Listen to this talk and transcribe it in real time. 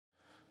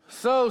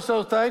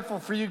So thankful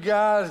for you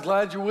guys.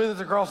 Glad you're with us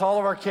across all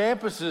of our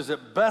campuses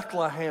at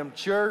Bethlehem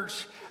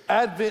Church.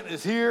 Advent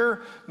is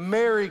here.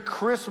 Merry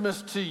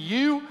Christmas to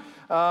you.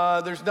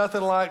 There's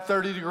nothing like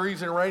 30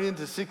 degrees and raining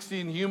to 60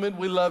 and humid.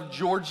 We love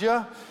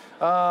Georgia.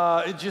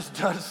 It just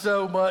does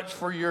so much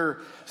for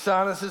your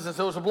sinuses, and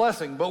so it's a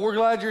blessing. But we're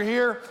glad you're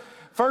here.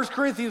 1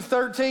 Corinthians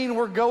 13,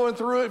 we're going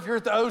through it. If you're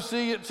at the OC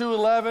at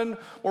 211,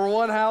 we're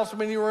one house,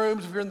 many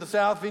rooms. If you're in the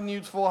South venue,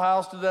 it's full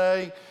house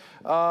today.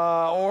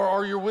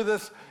 Or you're with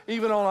us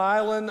even on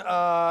island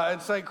at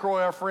St.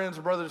 Croix, our friends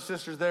and brothers and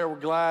sisters there. We're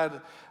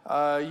glad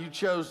you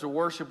chose to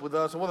worship with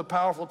us. And what a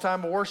powerful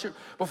time of worship.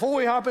 Before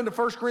we hop into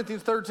 1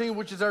 Corinthians 13,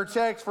 which is our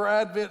text for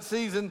Advent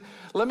season,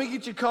 let me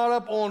get you caught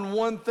up on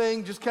one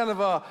thing, just kind of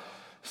a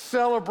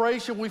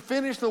celebration. We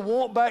finished the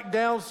Won't Back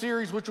Down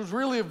series, which was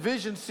really a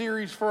vision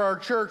series for our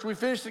church. We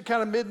finished it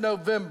kind of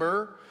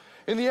mid-November.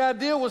 And the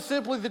idea was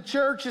simply the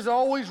church has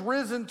always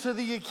risen to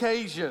the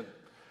occasion.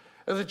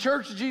 And the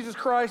Church of Jesus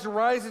Christ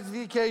rises to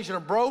the occasion. A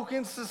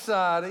broken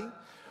society,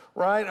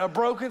 right? A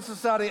broken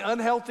society,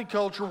 unhealthy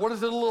culture. What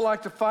does it look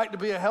like to fight to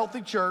be a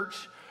healthy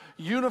church,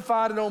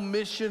 unified and on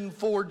mission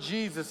for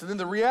Jesus? And then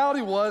the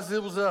reality was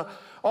it was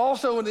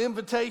also an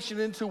invitation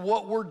into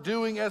what we're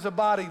doing as a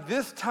body.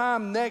 This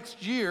time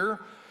next year,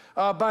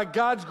 by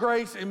God's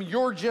grace and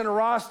your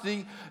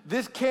generosity,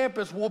 this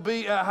campus will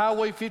be at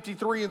Highway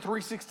 53 and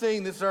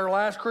 316. This is our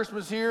last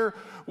Christmas here.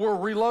 We're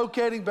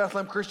relocating.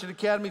 Bethlehem Christian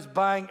Academy is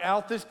buying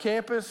out this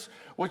campus,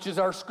 which is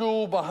our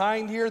school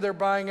behind here. They're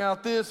buying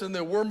out this, and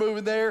then we're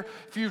moving there.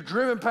 If you've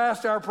driven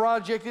past our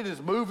project, it is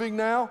moving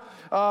now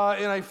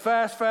in a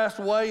fast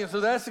way, and so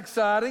that's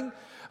exciting.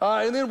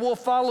 And then we'll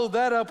follow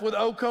that up with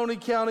Oconee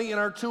County, and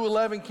our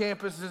 211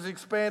 campus is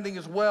expanding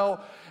as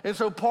well. And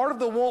so part of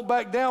the Won't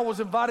Back Down was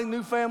inviting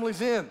new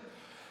families in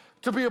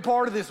to be a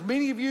part of this.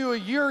 Many of you a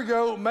year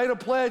ago made a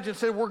pledge and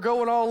said, we're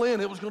going all in.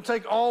 It was going to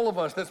take all of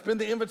us. That's been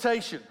the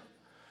invitation.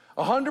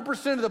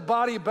 100% of the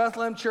body of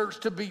Bethlehem Church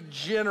to be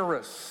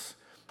generous.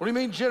 What do you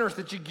mean generous?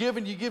 That you give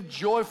and you give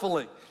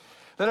joyfully.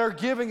 That our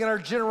giving and our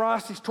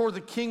generosity is toward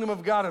the kingdom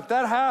of God. If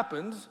that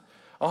happens,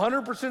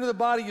 100% of the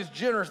body is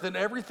generous, then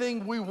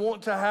everything we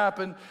want to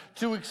happen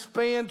to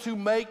expand, to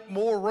make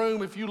more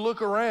room. If you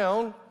look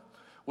around,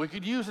 we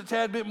could use a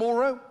tad bit more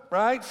room,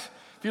 right?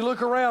 If you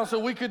look around, so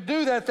we could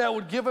do that, that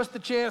would give us the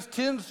chance,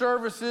 10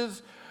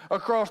 services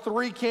across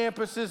 3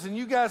 campuses, and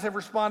you guys have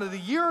responded. A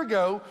year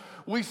ago,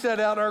 we set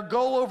out our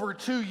goal over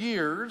 2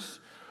 years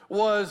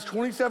was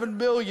 $27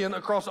 million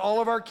across all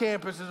of our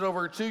campuses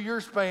over a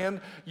 2-year span.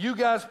 You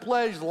guys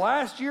pledged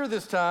last year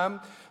this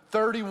time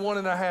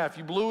 31.5.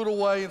 You blew it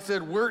away and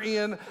said, we're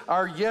in,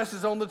 our yes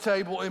is on the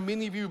table, and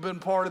many of you have been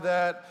part of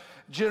that,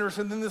 generous.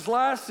 And then this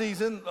last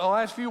season, the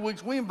last few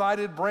weeks, we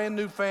invited brand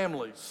new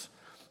families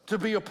to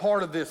be a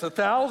part of this.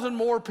 1,000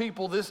 more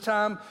people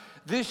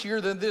this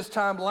year than this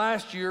time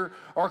last year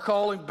are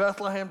calling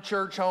Bethlehem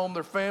Church home.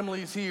 Their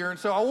families here. And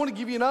so I want to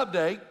give you an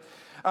update.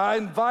 I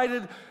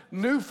invited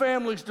new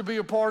families to be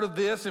a part of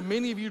this, and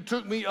many of you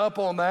took me up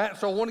on that.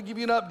 So I want to give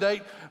you an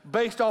update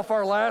based off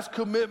our last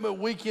commitment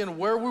weekend.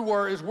 Where we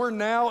were is we're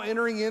now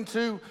entering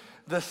into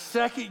the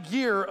second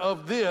year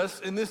of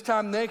this, and this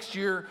time next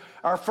year,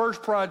 our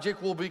first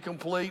project will be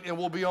complete, and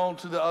we'll be on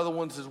to the other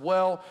ones as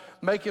well,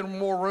 making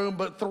more room.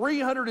 But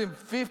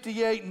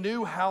 358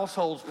 new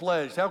households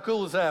pledged. How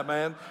cool is that,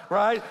 man?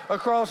 Right?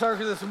 Across our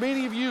campus.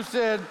 Many of you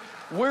said,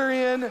 we're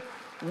in,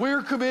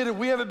 we're committed.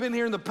 We haven't been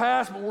here in the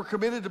past, but we're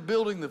committed to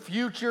building the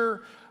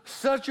future.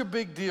 Such a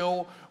big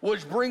deal,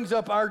 which brings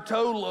up our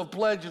total of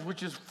pledges,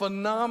 which is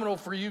phenomenal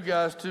for you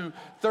guys, to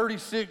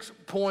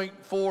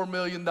 $36.4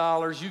 million.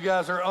 You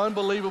guys are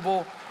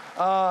unbelievable.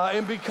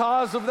 And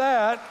because of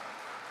that,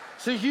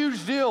 it's a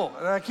huge deal.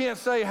 And I can't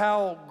say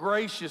how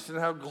gracious and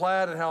how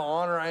glad and how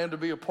honored I am to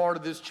be a part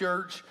of this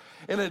church.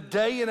 In a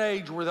day and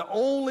age where the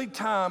only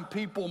time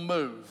people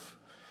move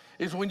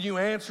is when you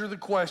answer the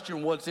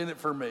question, what's in it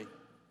for me?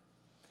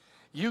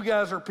 You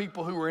guys are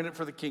people who are in it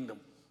for the kingdom.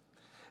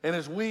 And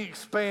as we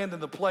expand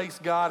in the place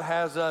God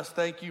has us,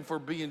 thank you for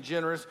being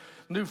generous.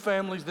 New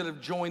families that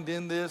have joined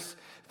in this,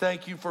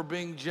 thank you for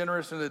being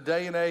generous in a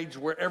day and age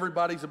where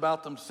everybody's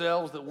about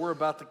themselves, that we're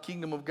about the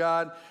kingdom of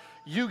God.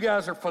 You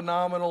guys are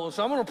phenomenal. And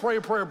so I'm going to pray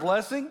a prayer of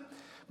blessing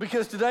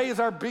because today is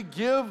our big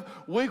give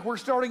week. We're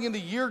starting into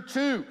year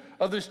 2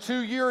 of this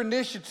 2-year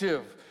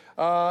initiative.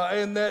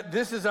 And that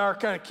this is our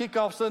kind of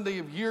kickoff Sunday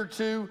of year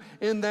 2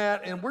 in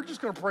that. And we're just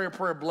going to pray a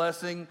prayer of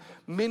blessing.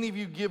 Many of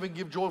you give and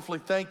give joyfully.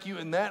 Thank you.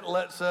 And that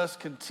lets us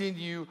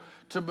continue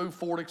to move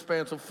forward,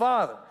 expand. So,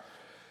 Father,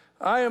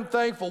 I am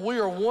thankful. We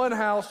are one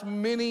house,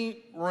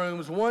 many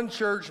rooms, one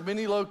church,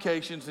 many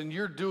locations, and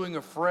you're doing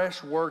a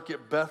fresh work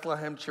at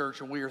Bethlehem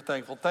Church, and we are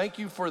thankful. Thank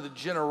you for the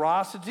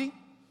generosity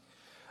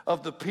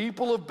of the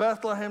people of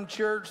Bethlehem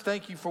Church.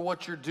 Thank you for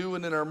what you're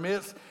doing in our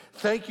midst.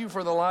 Thank you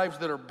for the lives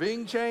that are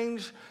being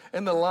changed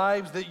and the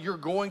lives that you're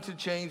going to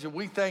change. And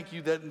we thank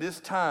you that in this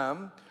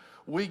time,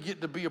 we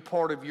get to be a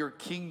part of your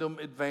kingdom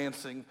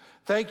advancing.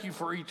 Thank you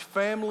for each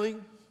family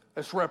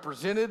that's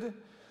represented.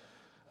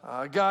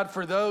 God,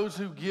 for those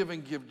who give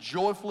and give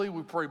joyfully,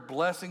 we pray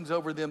blessings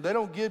over them. They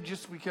don't give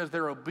just because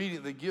they're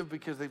obedient. They give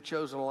because they've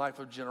chosen a life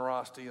of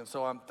generosity. And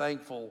so I'm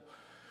thankful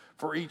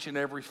for each and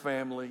every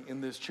family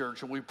in this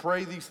church. And we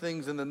pray these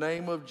things in the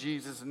name of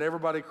Jesus. And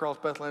everybody across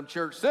Bethlehem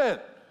Church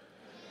said,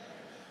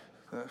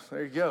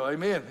 there you go,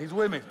 amen. He's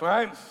with me, all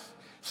right?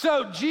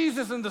 So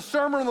Jesus in the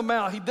Sermon on the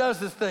Mount, he does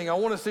this thing. I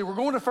want to see, we're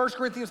going to 1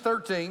 Corinthians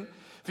 13.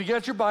 If you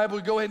got your Bible,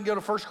 go ahead and go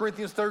to 1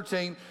 Corinthians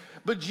 13.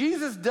 But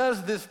Jesus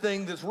does this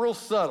thing that's real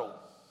subtle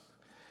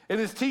in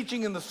his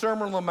teaching in the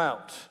Sermon on the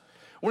Mount.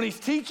 When he's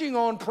teaching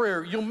on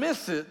prayer, you'll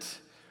miss it,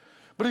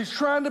 but he's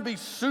trying to be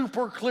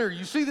super clear.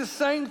 You see the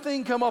same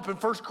thing come up in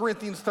 1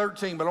 Corinthians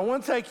 13, but I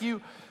want to take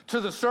you to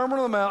the Sermon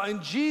on the Mount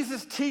and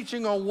Jesus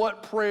teaching on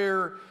what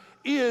prayer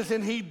is,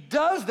 and he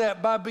does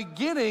that by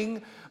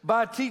beginning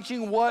by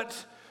teaching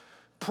what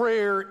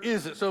prayer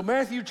isn't. So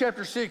Matthew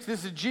chapter 6,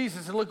 this is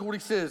Jesus, and look at what he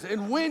says.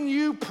 And when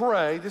you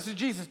pray, this is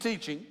Jesus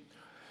teaching,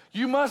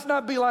 you must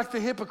not be like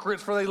the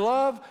hypocrites, for they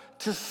love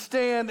to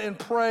stand and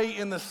pray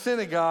in the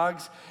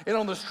synagogues and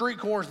on the street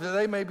corners that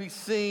they may be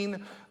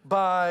seen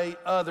by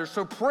others.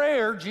 So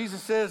prayer,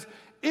 Jesus says,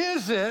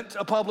 isn't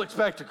a public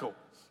spectacle.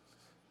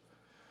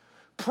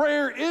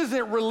 Prayer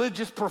isn't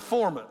religious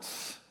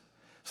performance.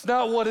 It's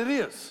not what it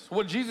is.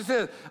 What Jesus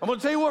says, I'm going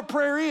to tell you what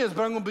prayer is,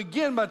 but I'm going to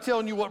begin by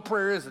telling you what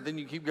prayer is, and then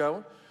you keep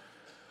going.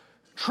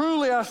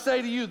 Truly, I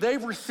say to you,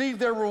 they've received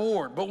their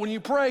reward. But when you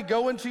pray,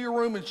 go into your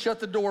room and shut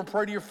the door and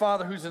pray to your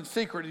Father who's in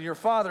secret, and your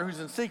Father who's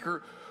in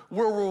secret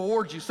will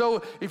reward you.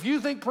 So if you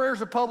think prayer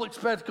is a public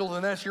spectacle,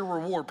 then that's your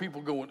reward.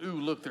 People going,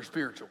 ooh, look, they're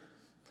spiritual.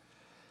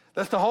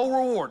 That's the whole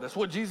reward. That's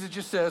what Jesus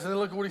just says, and then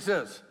look at what he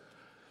says.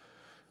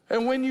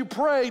 And when you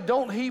pray,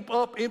 don't heap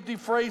up empty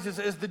phrases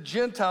as the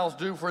Gentiles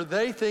do, for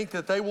they think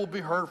that they will be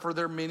heard for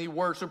their many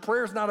words. So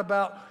prayer is not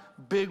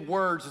about big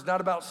words. It's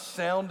not about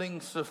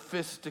sounding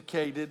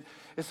sophisticated.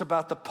 It's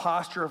about the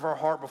posture of our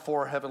heart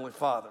before our Heavenly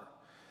Father.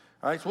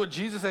 All right, so what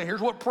Jesus is saying,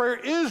 here's what prayer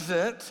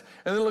isn't,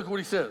 and then look at what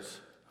he says.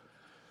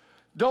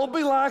 Don't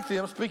be like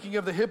them, speaking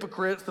of the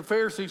hypocrites, the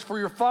Pharisees, for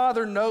your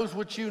Father knows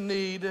what you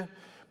need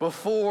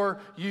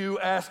before you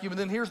ask him. And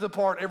then here's the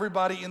part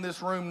everybody in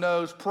this room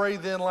knows. Pray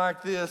then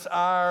like this,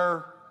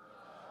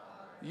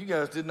 you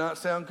guys did not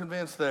sound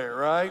convinced there,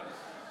 right?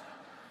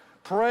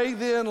 Pray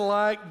then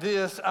like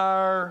this,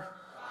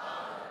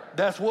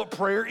 that's what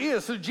prayer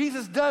is. So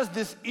Jesus does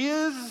this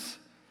is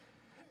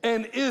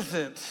and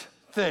isn't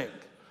thing.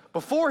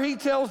 Before he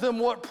tells them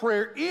what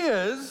prayer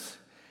is,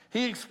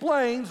 he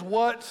explains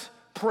what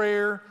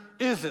prayer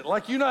isn't.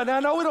 Like, now I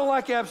know we don't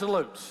like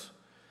absolutes.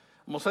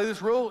 I'm going to say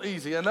this real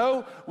easy. I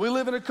know we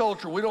live in a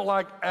culture, we don't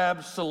like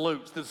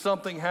absolutes, that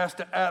something has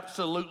to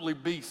absolutely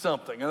be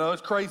something. I know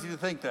it's crazy to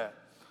think that,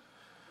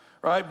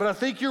 right? But I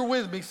think you're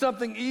with me.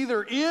 Something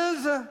either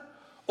is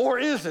or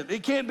isn't.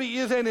 It can't be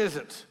is and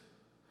isn't.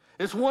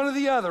 It's one or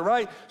the other,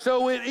 right?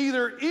 So it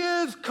either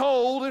is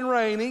cold and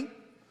rainy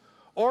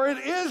or it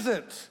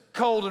isn't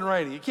cold and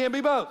rainy. It can't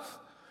be both,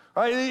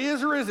 right? It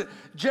is or isn't.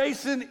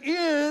 Jason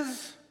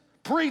is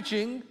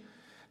preaching.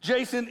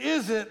 Jason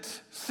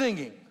isn't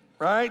singing,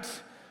 right?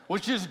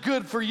 Which is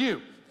good for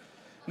you.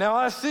 Now,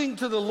 I sing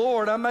to the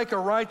Lord. I make a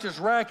righteous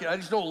racket. I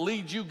just don't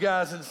lead you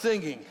guys in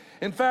singing.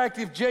 In fact,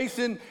 if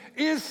Jason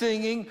is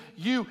singing,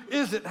 you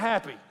isn't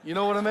happy. You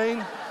know what I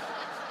mean?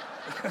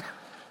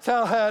 That's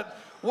how that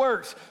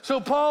works. So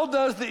Paul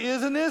does the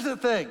is and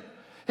isn't thing.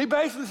 He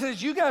basically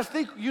says, you guys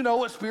think you know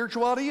what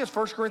spirituality is,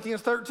 1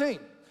 Corinthians 13.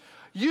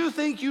 You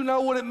think you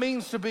know what it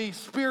means to be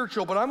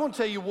spiritual, but I'm going to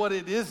tell you what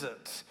it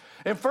isn't.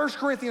 In 1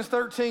 Corinthians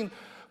 13,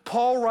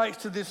 Paul writes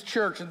to this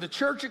church, and the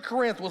church at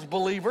Corinth was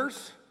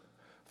believers,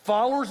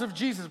 followers of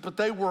Jesus, but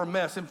they were a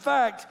mess. In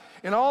fact,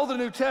 in all the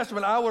New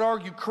Testament, I would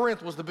argue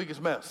Corinth was the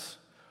biggest mess.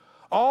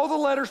 All the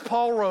letters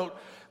Paul wrote,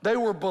 they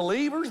were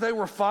believers, they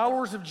were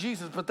followers of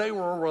Jesus, but they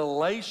were a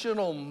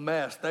relational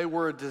mess. They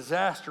were a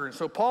disaster. And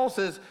so Paul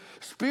says,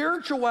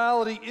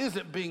 spirituality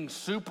isn't being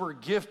super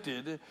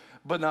gifted,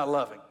 but not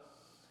loving.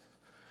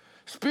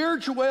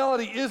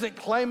 Spirituality isn't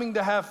claiming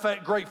to have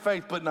great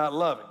faith, but not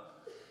loving.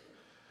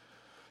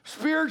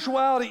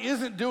 Spirituality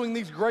isn't doing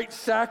these great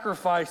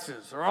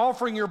sacrifices or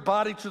offering your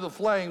body to the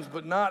flames,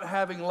 but not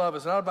having love.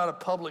 It's not about a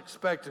public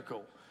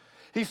spectacle.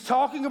 He's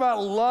talking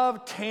about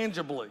love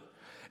tangibly.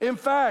 In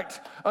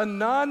fact, a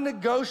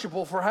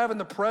non-negotiable for having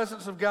the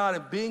presence of God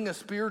and being a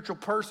spiritual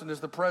person is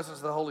the presence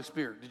of the Holy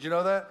Spirit. Did you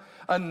know that?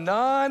 A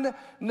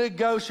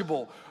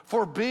non-negotiable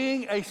for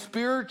being a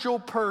spiritual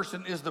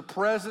person is the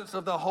presence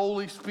of the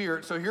Holy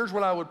Spirit. So here's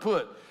what I would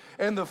put.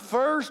 And the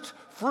first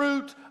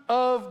fruit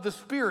of the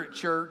Spirit,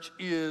 church,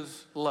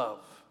 is love.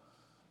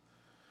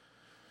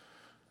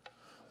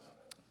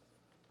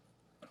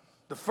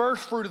 The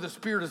first fruit of the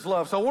Spirit is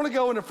love. So I want to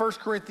go into 1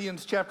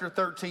 Corinthians chapter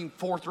 13,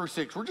 4 through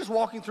 6. We're just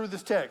walking through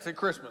this text at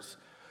Christmas.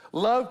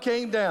 Love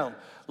came down.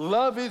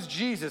 Love is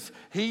Jesus.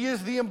 He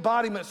is the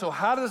embodiment. So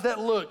how does that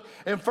look?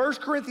 And 1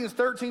 Corinthians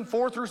 13,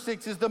 4 through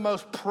 6 is the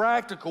most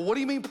practical. What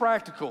do you mean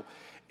practical?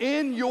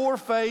 In your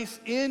face,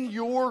 in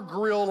your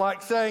grill,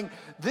 like saying,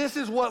 this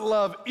is what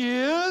love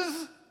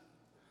is,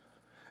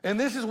 And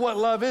this is what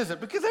love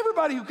isn't. Because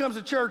everybody who comes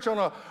to church on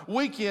a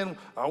weekend,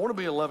 I want to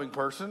be a loving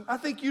person. I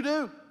think you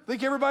do. I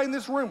think everybody in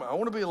this room, I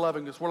want to be a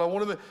loving this world. I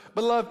want to be,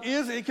 but love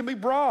is, it can be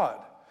broad.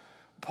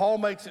 Paul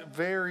makes it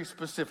very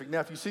specific.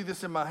 Now, if you see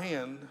this in my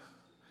hand,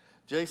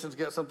 Jason's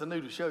got something new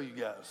to show you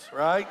guys,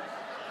 right?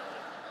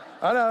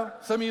 I know.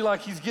 Some of you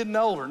like, he's getting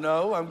older.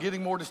 No, I'm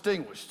getting more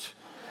distinguished,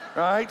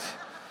 right?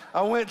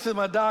 I went to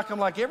my doc. I'm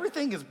like,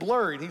 everything is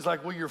blurry. And he's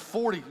like, well, you're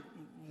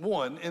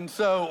 41, and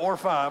so, or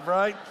 5,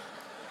 right?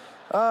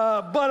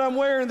 But I'm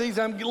wearing these,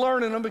 I'm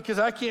learning them because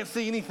I can't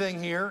see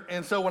anything here.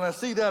 And so when I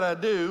see that, I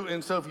do.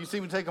 And so if you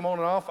see me take them on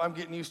and off, I'm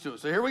getting used to it.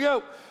 So here we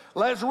go.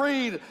 Let's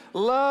read.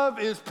 Love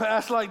is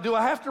past. Like, do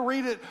I have to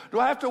read it? Do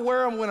I have to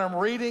wear them when I'm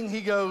reading?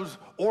 He goes,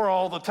 or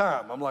all the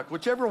time. I'm like,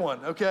 whichever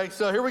one. Okay,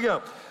 so here we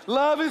go.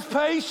 Love is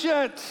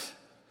patient.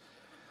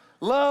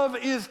 Love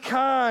is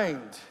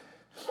kind.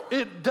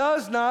 It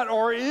does not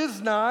or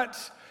is not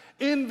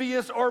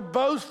envious or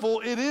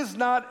boastful. It is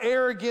not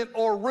arrogant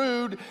or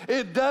rude.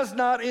 It does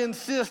not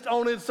insist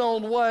on its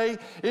own way.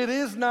 It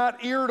is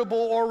not irritable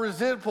or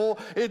resentful.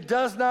 It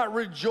does not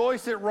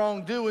rejoice at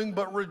wrongdoing,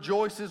 but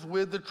rejoices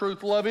with the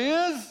truth. Love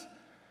is,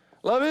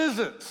 love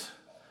isn't.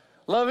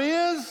 Love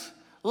is,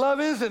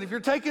 love isn't. If you're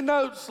taking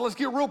notes, let's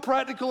get real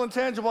practical and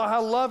tangible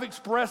how love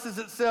expresses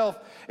itself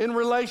in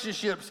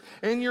relationships,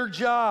 in your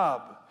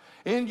job,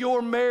 in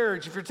your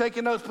marriage. If you're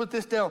taking notes, put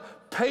this down.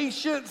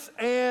 Patience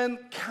and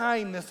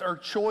kindness are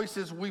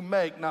choices we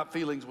make, not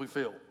feelings we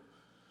feel.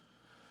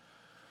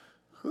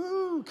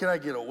 Who can I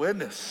get a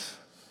witness?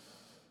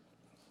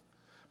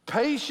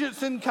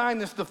 Patience and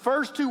kindness, the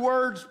first two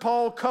words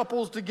Paul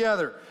couples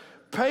together.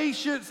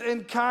 Patience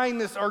and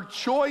kindness are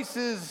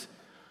choices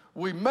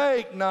we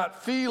make,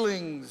 not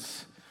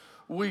feelings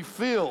we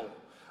feel.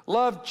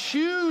 Love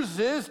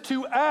chooses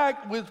to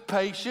act with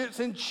patience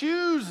and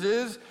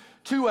chooses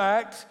to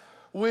act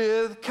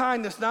with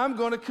kindness. Now I'm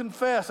going to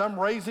confess, I'm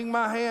raising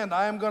my hand.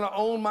 I am going to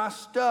own my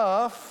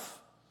stuff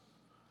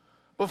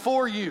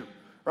before you,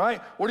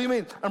 right? What do you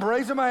mean? I'm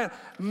raising my hand.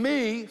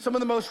 Me, some of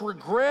the most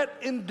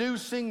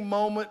regret-inducing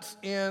moments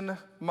in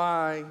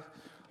my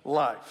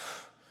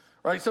life,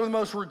 right? Some of the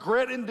most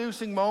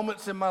regret-inducing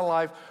moments in my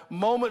life,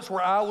 moments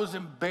where I was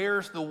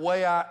embarrassed the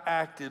way I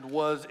acted,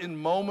 was in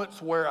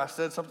moments where I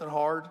said something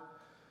hard,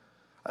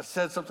 I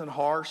said something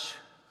harsh,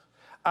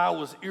 I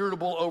was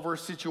irritable over a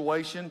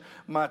situation,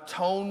 my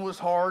tone was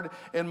hard,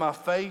 and my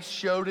face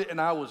showed it, and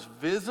I was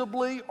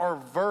visibly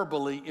or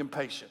verbally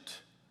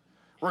impatient.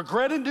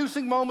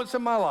 Regret-inducing moments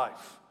in my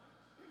life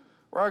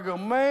where I go,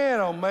 man,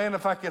 oh man,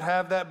 if I could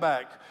have that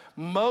back.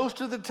 Most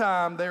of the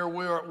time, they were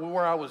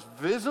where I was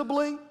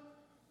visibly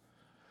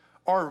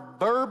or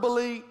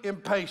verbally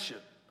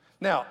impatient.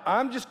 Now,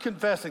 I'm just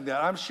confessing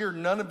that. I'm sure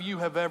none of you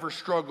have ever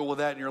struggled with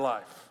that in your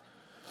life.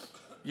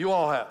 You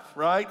all have,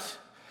 right?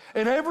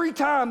 And every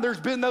time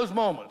there's been those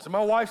moments, and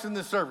my wife's in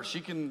this service,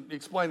 she can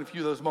explain a few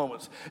of those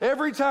moments.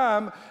 Every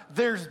time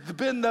there's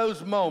been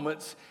those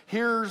moments,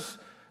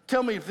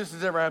 tell me if this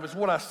has ever happened, it's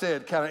what I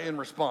said kind of in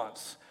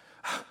response.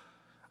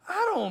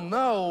 I don't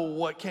know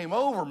what came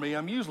over me.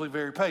 I'm usually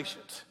very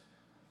patient.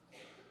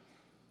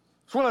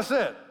 That's what I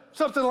said,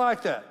 something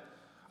like that.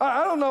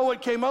 I don't know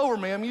what came over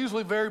me. I'm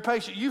usually very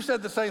patient. You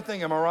said the same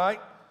thing, am I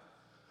right?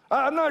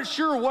 I'm not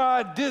sure why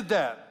I did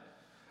that.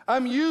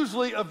 I'm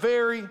usually a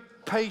very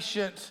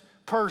patient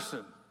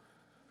person.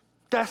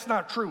 That's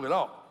not true at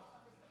all.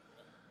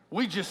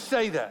 We just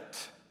say that.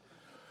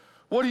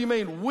 What do you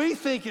mean? We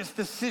think it's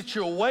the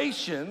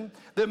situation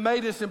that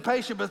made us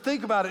impatient, but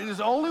think about it. It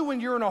is only when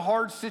you're in a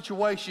hard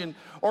situation,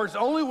 or it's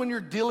only when you're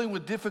dealing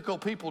with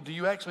difficult people, do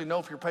you actually know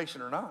if you're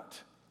patient or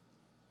not.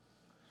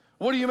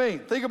 What do you mean?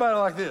 Think about it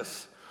like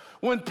this.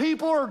 When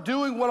people are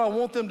doing what I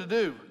want them to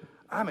do,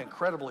 I'm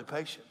incredibly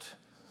patient.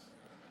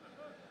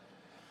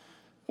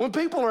 When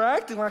people are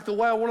acting like the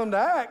way I want them to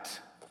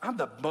act, I'm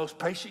the most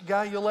patient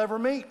guy you'll ever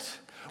meet.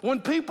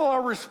 When people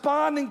are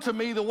responding to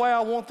me the way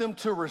I want them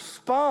to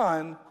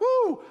respond,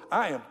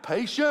 I am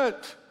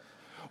patient.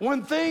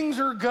 When things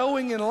are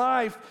going in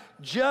life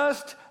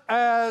just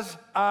as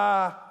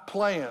I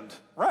planned,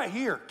 right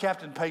here,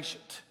 Captain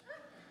Patient.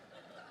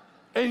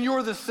 And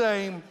you're the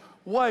same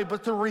way.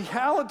 But the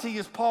reality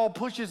is Paul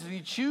pushes and he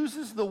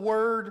chooses the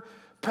word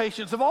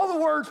patience. Of all the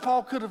words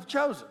Paul could have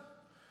chosen,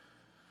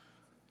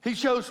 he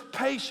chose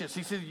patience.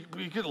 He said,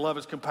 you could love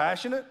is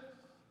compassionate,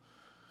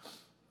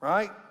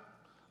 right?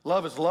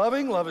 Love is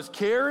loving, love is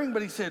caring,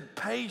 but he said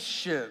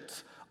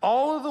patience.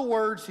 All of the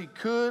words he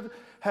could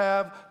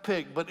have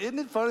picked. But isn't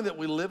it funny that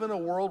we live in a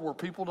world where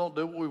people don't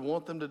do what we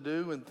want them to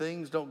do and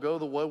things don't go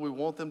the way we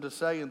want them to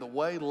say, and the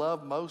way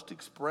love most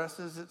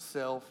expresses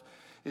itself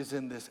is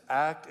in this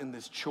act and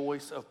this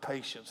choice of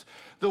patience.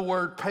 The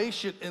word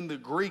patient in the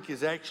Greek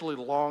is actually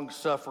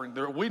long-suffering.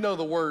 We know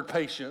the word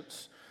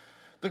patience.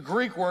 The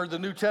Greek word, the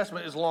New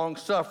Testament, is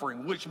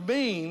long-suffering, which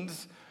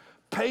means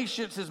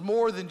patience is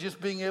more than just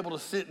being able to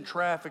sit in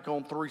traffic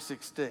on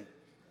 316.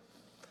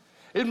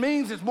 It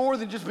means it's more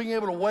than just being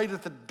able to wait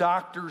at the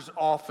doctor's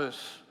office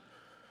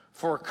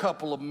for a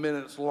couple of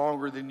minutes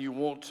longer than you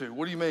want to.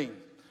 What do you mean?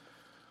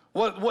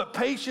 What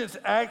patience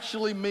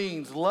actually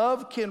means,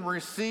 love can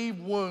receive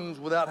wounds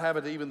without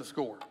having to even the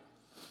score.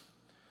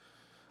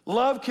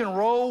 Love can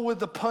roll with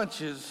the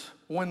punches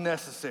when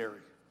necessary.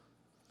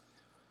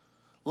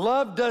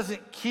 Love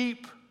doesn't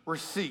keep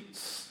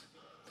receipts.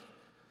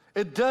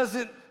 It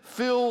doesn't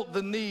feel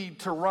the need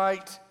to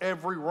right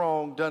every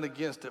wrong done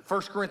against it.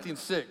 1 Corinthians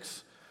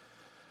 6,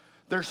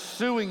 they're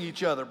suing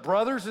each other.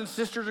 Brothers and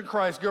sisters in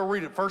Christ, go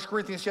read it. 1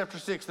 Corinthians chapter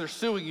 6, they're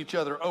suing each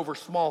other over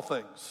small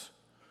things.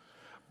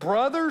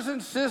 Brothers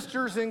and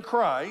sisters in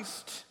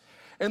Christ,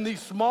 and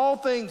these small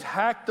things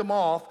hacked them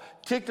off,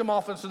 ticked them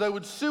off, and so they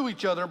would sue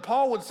each other. And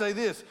Paul would say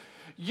this,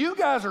 you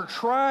guys are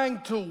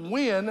trying to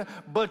win,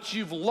 but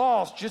you've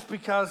lost just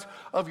because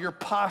of your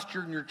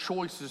posture and your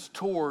choices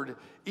toward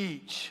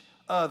each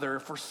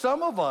other. For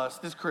some of us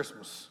this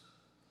Christmas,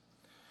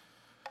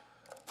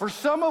 for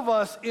some of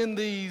us in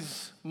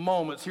these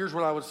moments, here's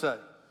what I would say.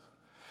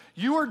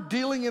 You are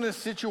dealing in a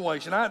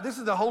situation, this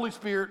is the Holy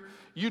Spirit,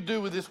 you do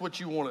with this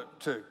what you want it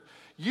to.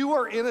 You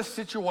are in a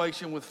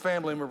situation with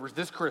family members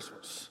this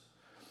Christmas,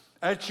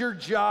 at your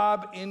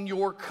job, in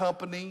your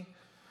company,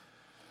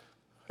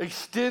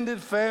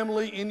 extended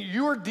family, and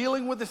you are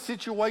dealing with a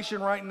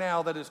situation right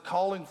now that is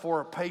calling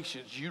for a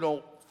patience you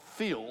don't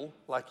feel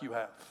like you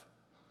have.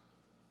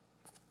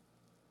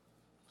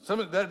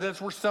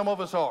 That's where some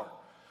of us are.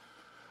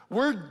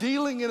 We're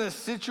dealing in a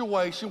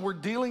situation, we're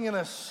dealing in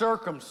a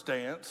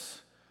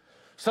circumstance,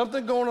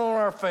 something going on in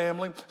our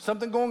family,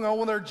 something going on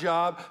with our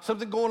job,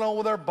 something going on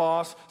with our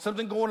boss,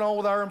 something going on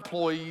with our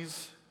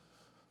employees,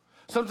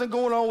 something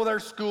going on with our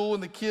school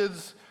and the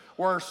kids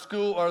or the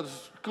school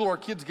our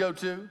kids go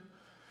to.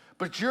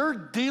 But you're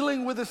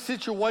dealing with a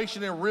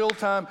situation in real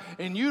time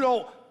and you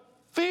don't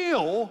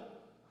feel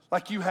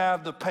like you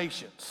have the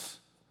patience.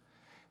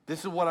 This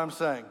is what I'm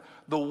saying.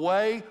 The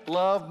way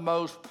love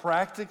most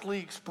practically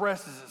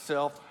expresses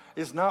itself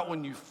is not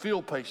when you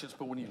feel patience,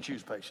 but when you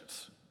choose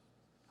patience.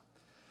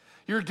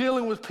 You're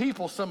dealing with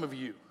people, some of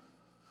you.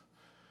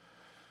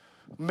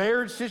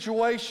 Marriage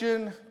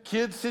situation,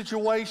 kid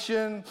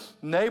situation,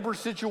 neighbor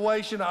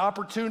situation,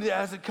 opportunity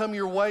hasn't come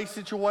your way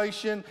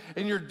situation,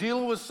 and you're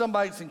dealing with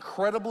somebody that's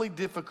incredibly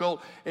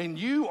difficult, and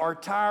you are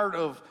tired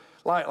of,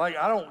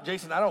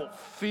 Jason, I don't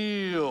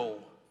feel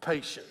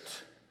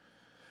patient.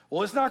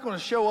 Well, it's not going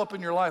to show up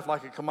in your life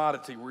like a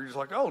commodity where you're just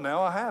like, oh,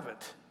 now I have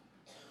it.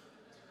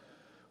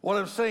 What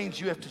I'm saying is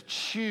you have to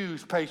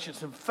choose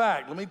patience. In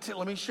fact,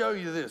 let me show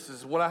you this. This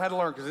is what I had to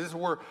learn because this is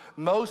where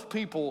most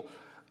people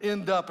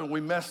end up and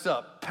we mess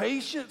up.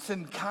 Patience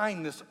and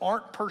kindness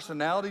aren't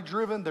personality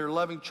driven. They're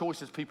loving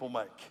choices people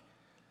make.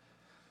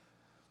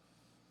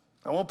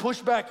 I want to push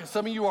back because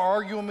some of you are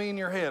arguing me in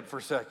your head for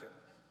a second.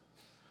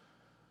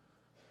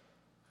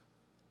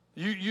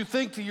 You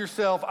think to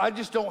yourself, I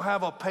just don't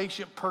have a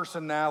patient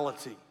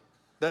personality.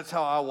 That's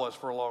how I was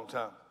for a long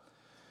time.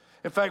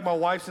 In fact, my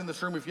wife's in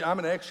this room. I'm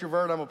an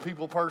extrovert, I'm a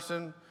people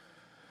person.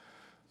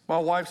 My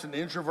wife's an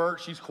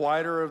introvert. She's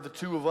quieter of the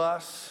two of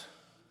us.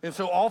 And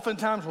so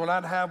oftentimes when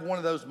I'd have one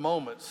of those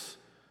moments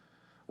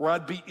where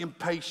I'd be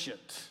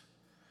impatient,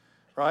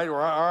 right?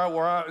 Or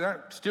I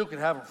still can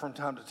have them from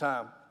time to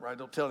time, right?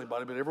 Don't tell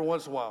anybody, but every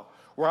once in a while.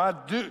 Where I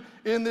do,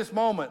 in this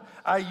moment,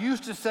 I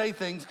used to say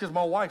things because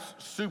my wife's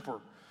super.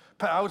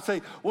 I would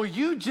say, well,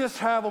 you just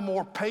have a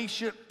more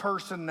patient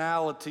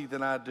personality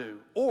than I do.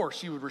 Or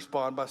she would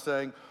respond by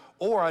saying,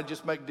 or I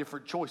just make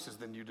different choices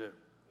than you do.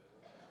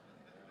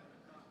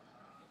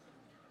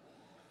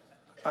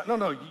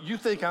 No, you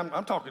think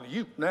I'm talking to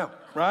you now,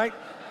 right?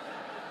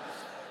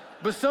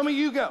 But some of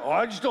you go, oh,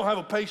 I just don't have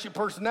a patient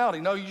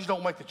personality. No, you just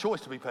don't make the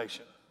choice to be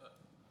patient.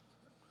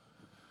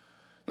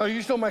 No, you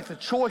just don't make the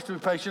choice to be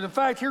patient. In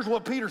fact, here's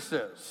what Peter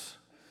says.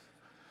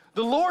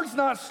 The Lord's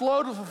not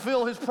slow to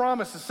fulfill his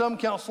promises. Some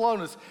count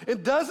slowness.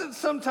 It doesn't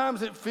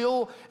sometimes it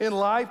feel in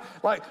life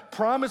like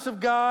promise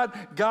of God,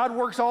 God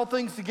works all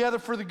things together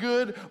for the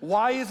good.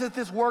 Why isn't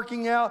this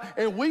working out?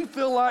 And we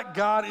feel like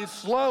God is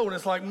slow. And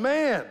it's like,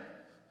 man,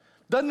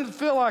 doesn't it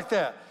feel like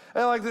that?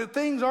 And like that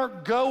things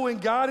aren't going,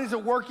 God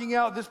isn't working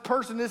out, this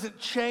person isn't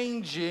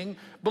changing.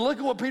 But look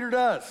at what Peter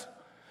does.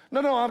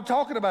 No, I'm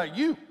talking about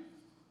you.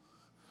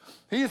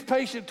 He is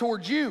patient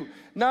towards you,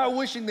 not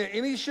wishing that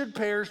any should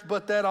perish,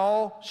 but that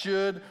all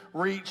should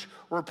reach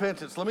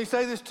repentance. Let me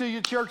say this to you,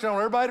 church. I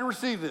want everybody to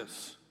receive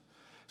this.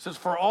 It says,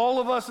 for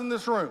all of us in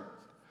this room,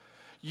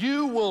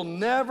 you will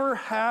never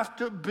have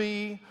to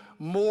be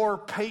more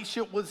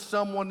patient with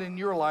someone in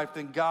your life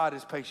than God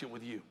is patient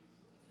with you.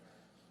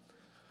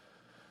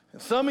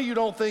 And some of you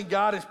don't think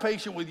God is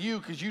patient with you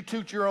because you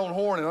toot your own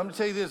horn. And I'm going to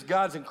tell you this,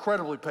 God's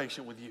incredibly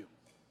patient with you.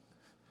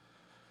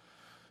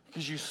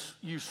 Because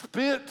you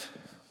spit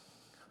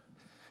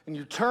and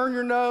you turn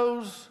your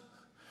nose,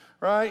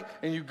 right?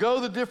 And you go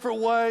the different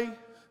way,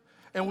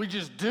 and we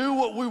just do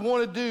what we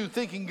want to do,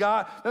 thinking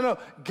God, no,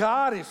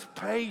 God is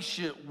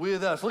patient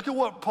with us. Look at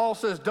what Paul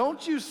says.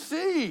 Don't you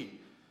see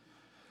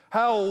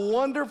how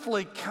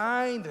wonderfully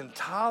kind and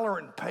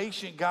tolerant and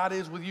patient God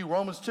is with you?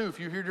 Romans 2, if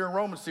you're here during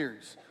Romans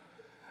series.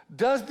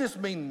 Does this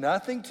mean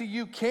nothing to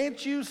you?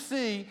 Can't you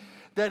see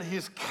that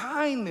his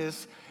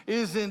kindness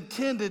is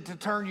intended to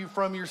turn you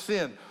from your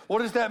sin. What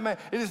does that mean?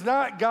 It is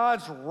not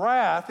God's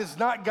wrath, it's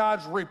not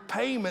God's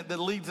repayment that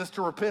leads us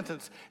to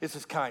repentance, it's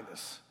his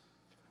kindness.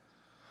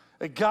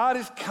 God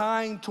is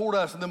kind toward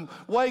us, and the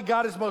way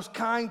God is most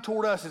kind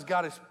toward us is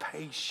God is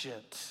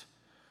patient.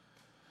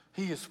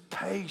 He is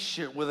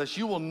patient with us.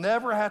 You will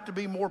never have to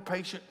be more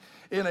patient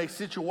in a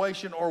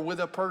situation or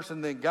with a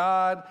person than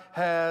God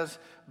has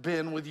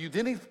been with you.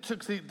 Then he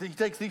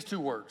takes these two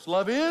words.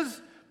 Love is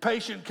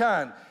patient,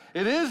 kind.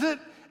 It isn't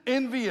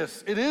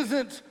envious. It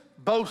isn't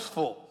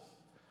boastful.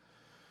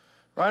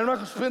 Right? I'm not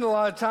going to spend a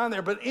lot of time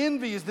there, but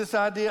envy is this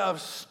idea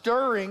of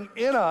stirring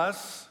in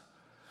us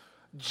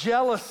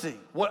jealousy,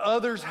 what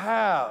others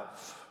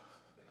have,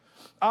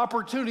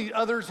 opportunity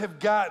others have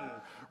gotten,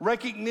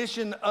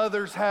 recognition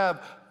others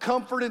have,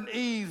 comfort and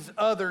ease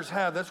others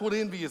have. That's what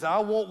envy is. I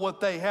want what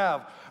they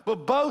have.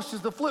 But boast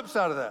is the flip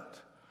side of that.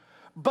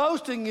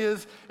 Boasting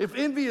is, if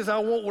envy is I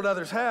want what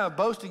others have,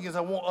 boasting is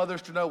I want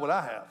others to know what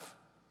I have.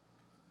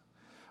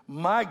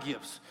 My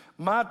gifts,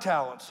 my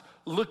talents,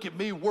 look at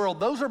me, world.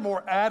 Those are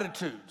more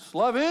attitudes.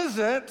 Love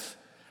isn't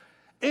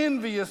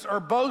envious or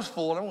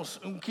boastful. And I'm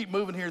going to keep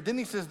moving here. Then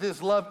he says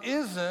this, love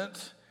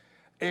isn't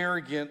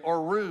arrogant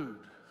or rude.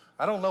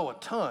 I don't know a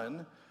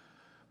ton,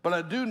 but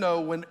I do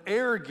know when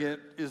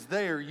arrogant is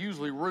there,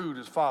 usually rude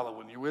is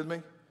following. You with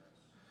me?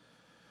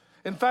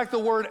 In fact, the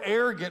word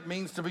arrogant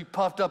means to be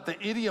puffed up.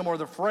 The idiom or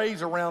the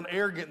phrase around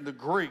arrogant in the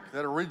Greek,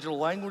 that original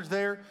language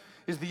there,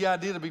 is the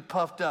idea to be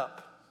puffed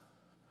up.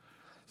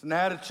 It's an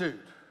attitude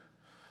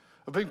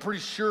of being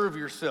pretty sure of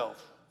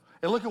yourself.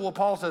 And look at what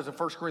Paul says in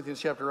 1 Corinthians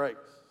chapter 8.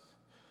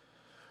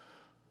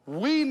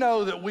 We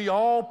know that we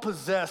all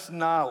possess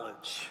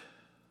knowledge.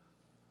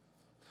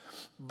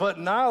 But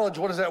knowledge,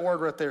 what does that word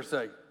right there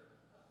say?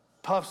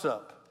 Puffs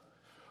up.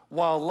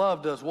 While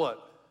love does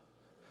what?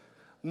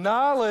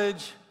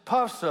 Knowledge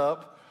puffs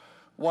up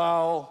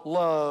while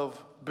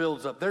love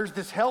builds up. There's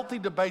this healthy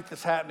debate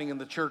that's happening in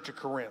the church of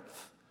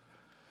Corinth.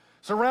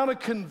 It's around a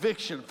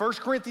conviction. 1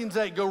 Corinthians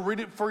 8, go read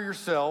it for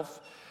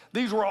yourself.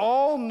 These were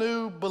all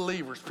new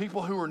believers,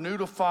 people who were new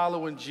to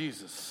following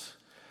Jesus.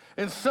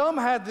 And some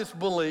had this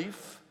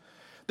belief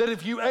that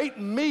if you ate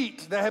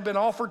meat that had been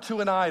offered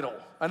to an idol,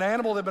 an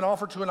animal that had been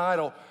offered to an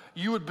idol,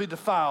 you would be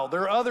defiled.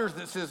 There are others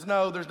that says,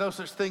 no, there's no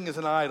such thing as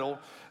an idol.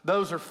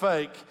 Those are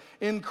fake.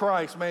 In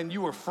Christ, man,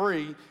 you are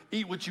free.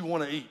 Eat what you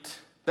want to eat.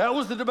 That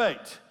was the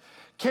debate.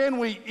 Can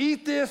we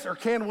eat this or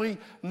can we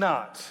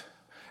not?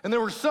 And there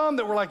were some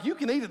that were like, you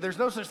can eat it. There's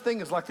no such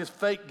thing as like this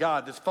fake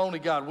God, this phony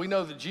God. We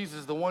know that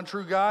Jesus is the one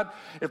true God.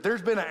 If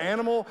there's been an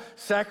animal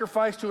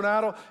sacrificed to an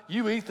idol,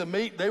 you eat the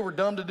meat. They were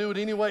dumb to do it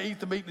anyway.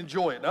 Eat the meat and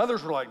enjoy it. And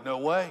others were like, no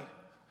way.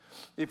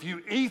 If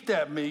you eat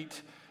that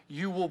meat,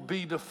 you will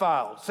be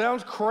defiled.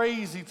 Sounds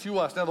crazy to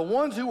us. Now, the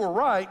ones who were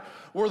right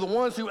were the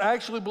ones who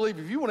actually believe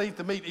if you want to eat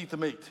the meat, eat the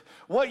meat.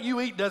 What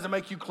you eat doesn't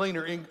make you clean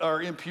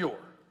or impure.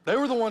 They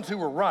were the ones who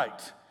were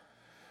right.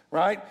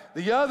 Right?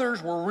 The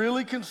others were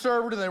really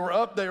conservative. They were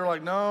up. They were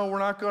like, no, we're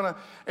not going to.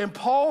 And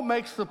Paul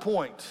makes the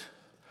point.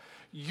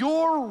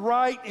 You're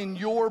right in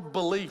your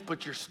belief,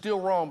 but you're still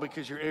wrong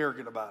because you're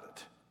arrogant about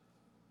it.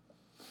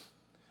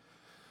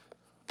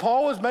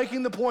 Paul is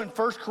making the point in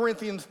 1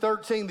 Corinthians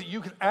 13 that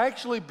you can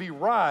actually be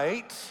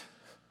right,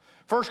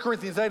 1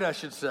 Corinthians 8, I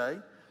should say,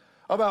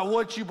 about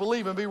what you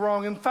believe and be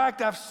wrong. In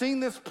fact, I've seen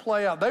this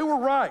play out. They were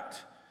right.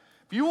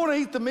 If you want to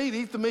eat the meat,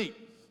 eat the meat.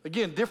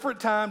 Again, different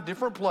time,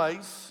 different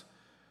place.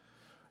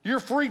 You're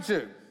free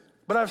to.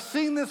 But I've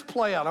seen this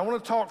play out. I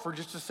want to talk for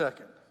just a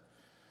second.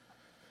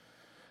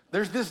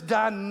 There's this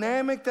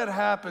dynamic that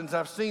happens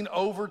I've seen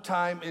over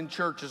time in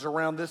churches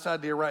around this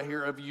idea right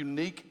here of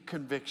unique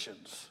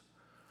convictions.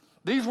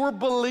 These were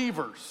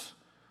believers.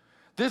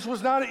 This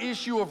was not an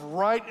issue of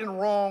right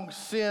and wrong,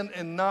 sin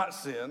and not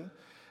sin.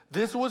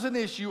 This was an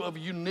issue of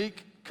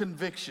unique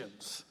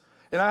convictions.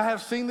 And I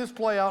have seen this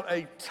play out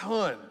a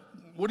ton.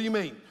 What do you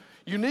mean?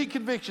 Unique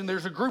conviction.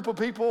 There's a group of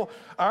people,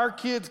 our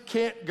kids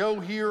can't go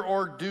here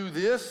or do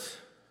this.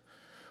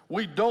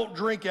 We don't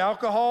drink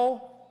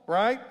alcohol,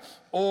 right?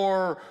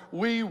 Or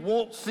we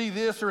won't see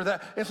this or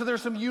that. And so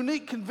there's some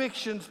unique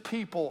convictions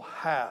people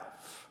have,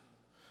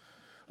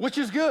 which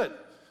is good.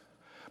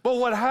 But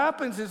what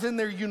happens is in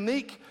their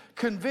unique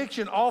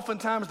conviction,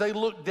 oftentimes they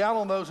look down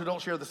on those who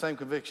don't share the same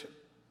conviction.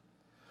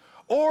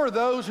 Or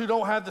those who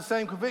don't have the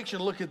same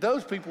conviction look at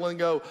those people and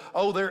go,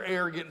 oh, they're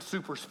arrogant and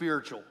super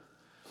spiritual.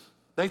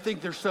 They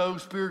think they're so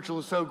spiritual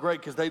and so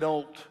great because they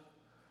don't.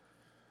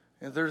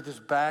 And there's this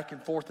back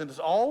and forth, and it's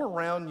all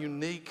around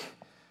unique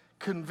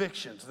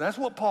convictions. And that's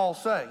what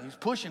Paul's saying. He's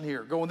pushing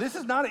here, going, this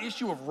is not an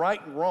issue of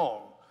right and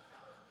wrong.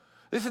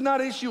 This is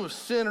not an issue of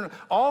sin.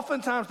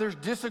 Oftentimes there's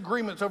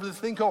disagreements over this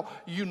thing called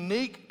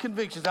unique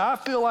convictions. I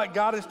feel like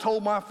God has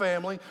told my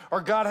family,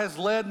 or God has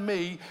led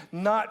me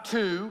not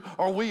to,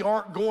 or we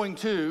aren't going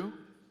to.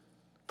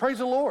 Praise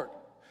the Lord.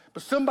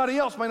 But somebody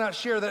else may not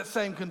share that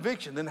same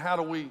conviction. Then how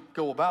do we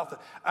go about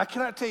that? I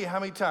cannot tell you how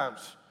many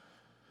times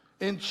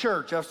in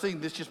church I've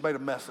seen this just made a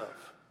mess of.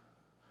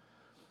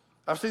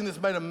 I've seen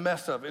this made a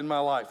mess of in my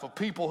life, of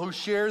people who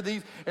share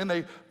these and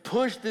they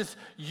push this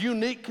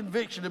unique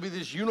conviction to be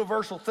this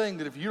universal thing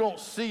that if you don't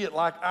see it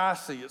like I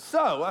see it.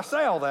 So I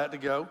say all that to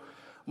go,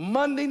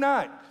 Monday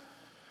night,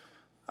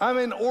 I'm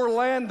in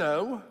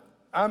Orlando.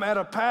 I'm at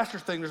a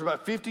pastor's thing. There's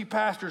about 50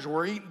 pastors.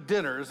 We're eating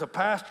dinner. It's a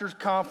pastor's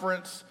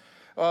conference.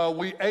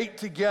 We ate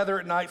together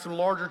at night, some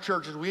larger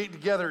churches. We ate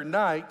together at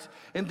night,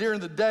 and during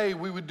the day,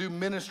 we would do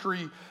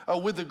ministry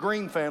with the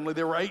Green family.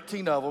 There were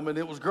 18 of them, and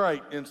it was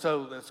great. And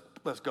so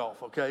that's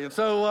golf, okay? And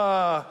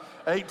so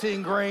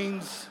 18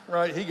 Greens,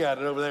 right? He got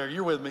it over there.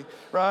 You're with me,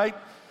 right?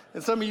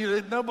 And some of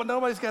you,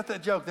 nobody's got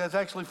that joke. That's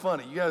actually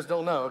funny. You guys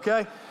don't know,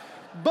 okay?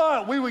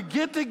 But we would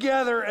get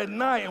together at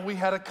night, and we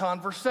had a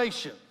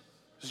conversation.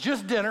 It was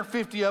just dinner,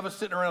 50 of us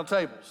sitting around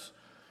tables.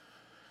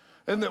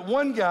 And that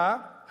one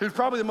guy, who's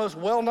probably the most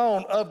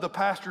well-known of the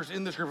pastors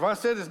in this group. If I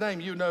said his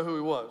name, you know who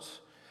he was.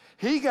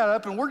 He got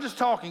up, and we're just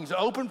talking. It's an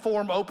open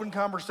forum, open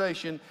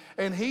conversation,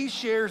 and he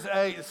shares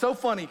it's so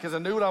funny because I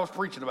knew what I was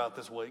preaching about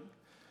this week.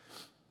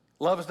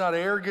 Love is not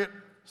arrogant.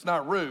 It's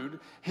not rude.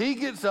 He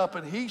gets up,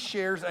 and he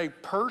shares a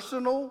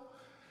personal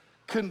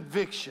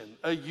conviction,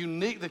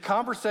 the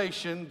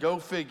conversation, go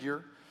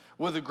figure,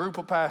 with a group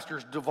of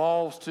pastors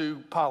devolves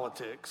to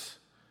politics.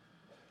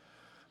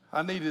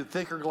 I needed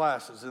thicker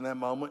glasses in that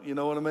moment, you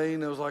know what I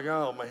mean? It was like,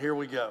 oh, man, here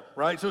we go,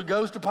 right? So it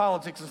goes to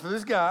politics. And so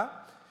this guy,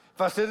 if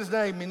I said his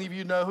name, many of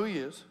you know who he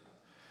is.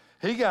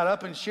 He got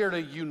up and shared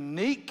a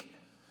unique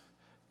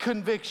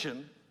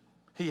conviction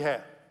he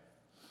had.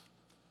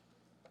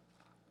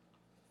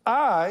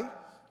 I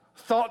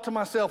thought to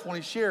myself when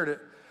he shared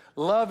it,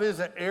 love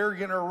isn't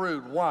arrogant or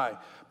rude. Why?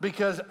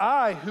 Because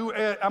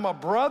I'm a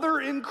brother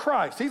in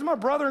Christ. He's my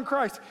brother in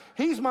Christ.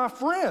 He's my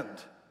friend.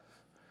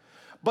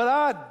 But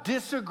I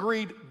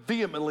disagreed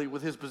vehemently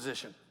with his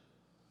position.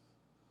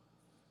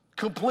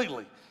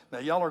 Completely. Now,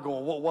 y'all are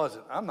going, what was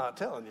it? I'm not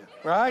telling you,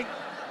 right?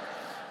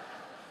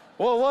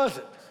 What was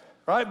it?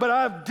 Right? But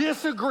I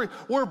disagree.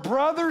 We're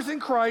brothers in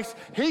Christ.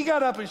 He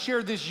got up and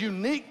shared this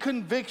unique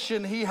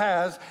conviction he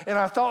has, and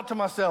I thought to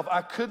myself,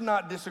 I could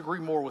not disagree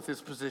more with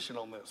his position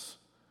on this.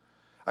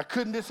 I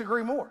couldn't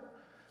disagree more.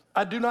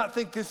 I do not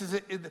think this is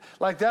it.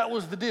 Like that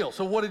was the deal.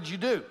 So what did you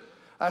do?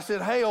 I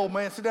said, hey, old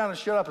man, sit down and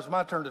shut up. It's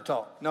my turn to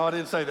talk. No, I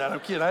didn't say that. I'm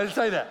kidding. I didn't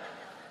say that.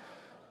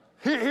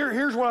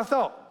 Here's what I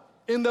thought.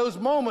 In those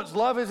moments,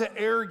 love isn't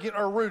arrogant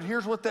or rude.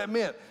 Here's what that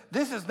meant.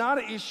 This is not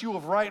an issue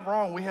of right and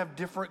wrong. We have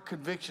different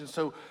convictions.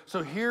 So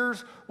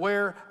here's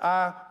where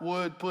I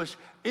would push.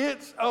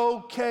 It's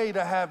okay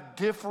to have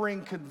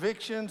differing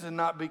convictions and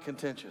not be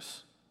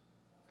contentious.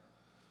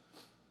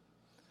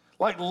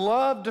 Like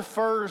love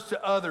defers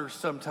to others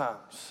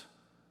sometimes.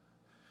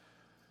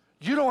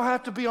 You don't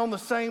have to be on the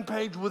same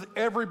page with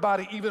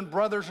everybody, even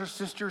brothers or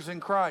sisters in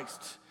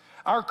Christ.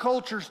 Our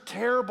culture's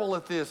terrible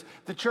at this.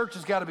 The church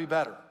has got to be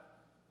better.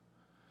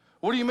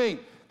 What do you mean?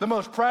 The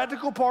most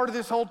practical part of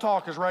this whole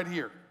talk is right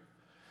here.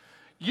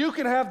 You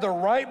can have the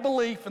right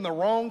belief in the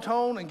wrong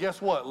tone, and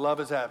guess what? Love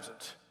is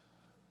absent.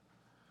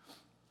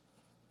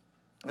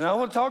 And I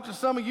want to talk to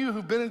some of you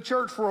who've been in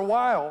church for a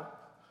while,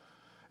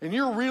 and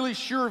you're really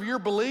sure of your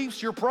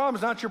beliefs. Your problem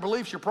is not your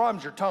beliefs, your problem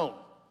is your tone.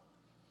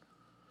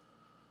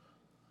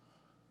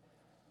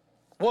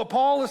 What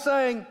Paul is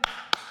saying,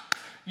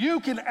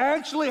 you can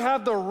actually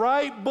have the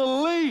right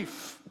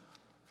belief,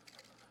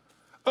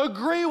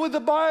 agree with the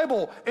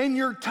Bible, and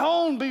your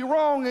tone be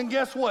wrong, and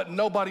guess what?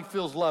 Nobody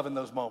feels love in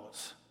those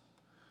moments.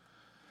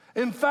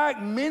 In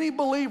fact, many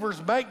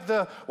believers make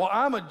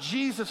I'm a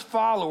Jesus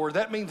follower,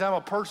 that means I'm a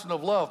person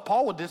of love.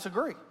 Paul would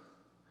disagree.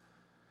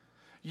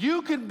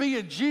 You can be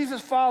a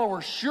Jesus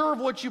follower, sure of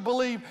what you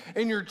believe,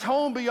 and your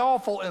tone be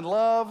awful, and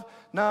love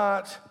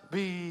not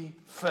be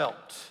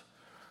felt.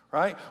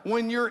 Right?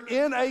 When you're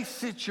in a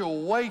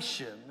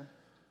situation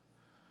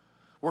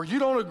where you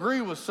don't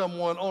agree with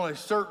someone on a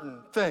certain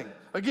thing,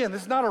 again,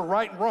 this is not a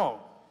right and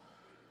wrong.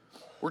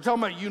 We're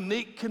talking about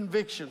unique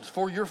convictions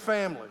for your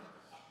family,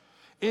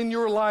 in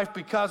your life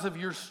because of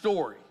your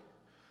story.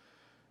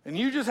 And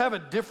you just have a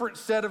different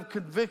set of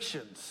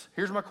convictions.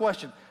 Here's my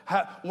question.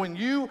 When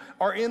you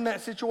are in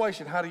that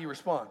situation, how do you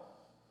respond?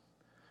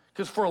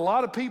 Because for a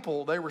lot of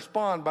people, they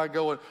respond by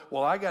going,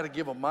 well, I got to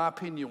give them my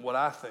opinion, what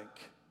I think.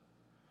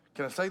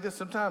 Can I say this?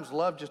 Sometimes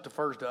love just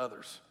defers to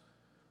others.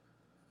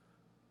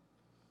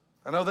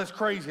 I know that's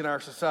crazy in our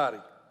society.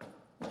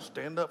 We'll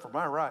stand up for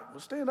my right. We'll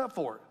stand up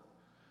for it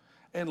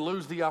and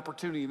lose the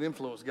opportunity and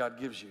influence God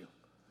gives you.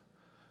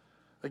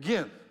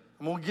 Again,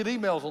 I'm going to get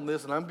emails on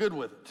this, and I'm good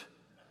with it.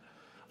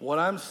 What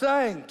I'm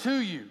saying to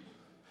you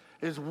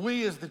is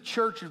we as the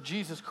church of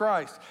Jesus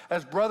Christ,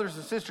 as brothers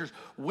and sisters,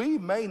 we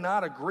may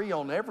not agree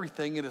on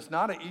everything, and it's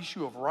not an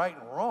issue of right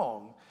and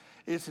wrong.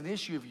 It's an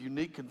issue of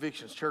unique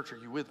convictions. Church, are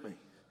you with me?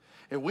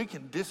 And we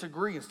can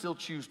disagree and still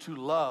choose to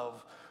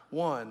love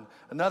one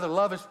another.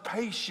 Love is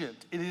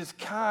patient. It is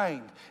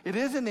kind. It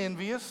isn't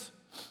envious,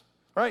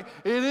 right?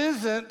 It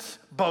isn't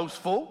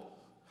boastful.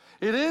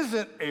 It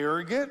isn't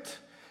arrogant.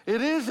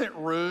 It isn't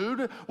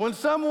rude. When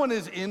someone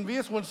is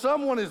envious, when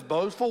someone is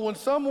boastful, when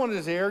someone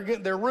is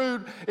arrogant, they're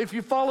rude. If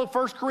you follow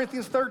 1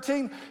 Corinthians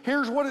 13,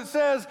 here's what it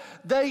says.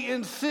 They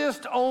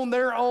insist on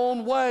their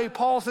own way.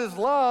 Paul says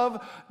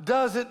love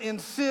doesn't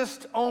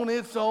insist on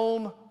its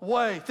own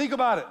way. Think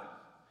about it.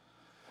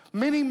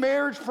 Many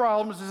marriage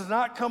problems does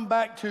not come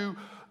back to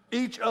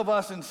each of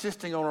us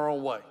insisting on our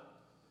own way.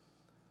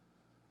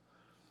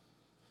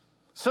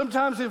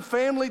 Sometimes in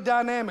family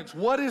dynamics,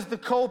 what is the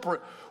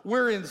culprit?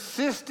 We're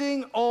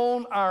insisting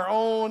on our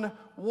own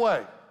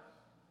way.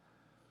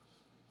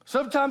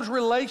 Sometimes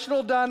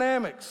relational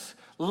dynamics,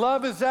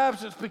 love is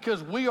absence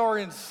because we are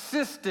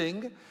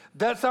insisting,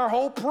 that's our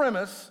whole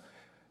premise,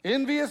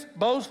 envious,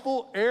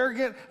 boastful,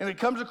 arrogant, and it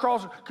comes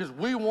across because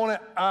we want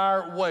it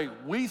our way.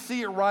 We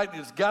see it right,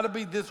 it's got to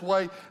be this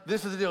way.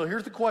 This is the deal.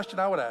 Here's the question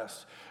I would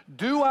ask.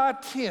 Do I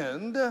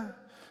tend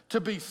to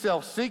be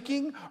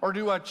self-seeking or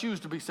do I choose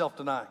to be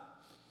self-denying?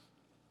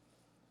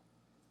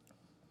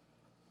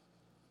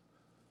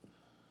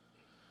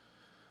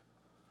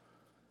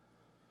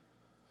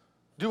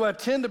 Do I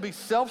tend to be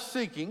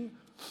self-seeking,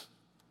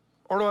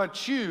 or do I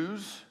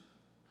choose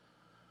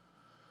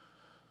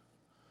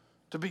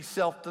to be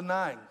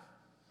self-denying?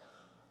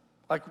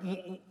 Like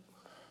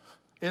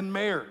in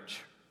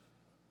marriage,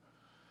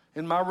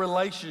 in my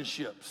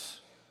relationships.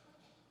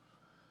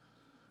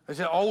 I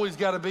said, always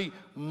got to be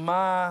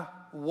my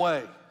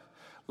way.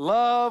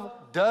 Love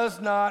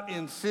does not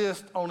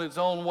insist on its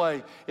own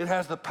way. It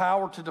has the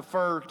power to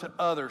defer to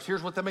others.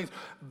 Here's what that means.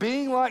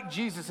 Being like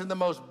Jesus in the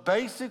most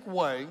basic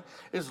way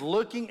is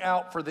looking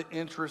out for the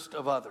interest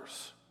of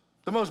others.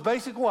 The most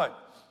basic way.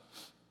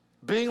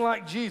 Being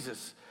like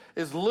Jesus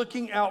is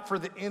looking out for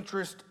the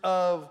interest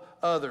of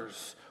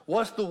others.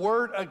 What's the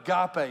word?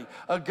 Agape.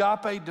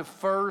 Agape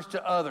defers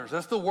to others.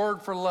 That's the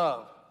word for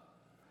love.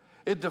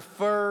 It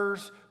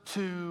defers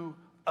to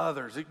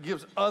others. It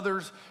gives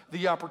others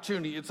the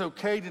opportunity. It's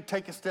okay to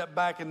take a step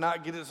back and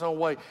not get its own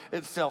way.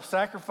 It's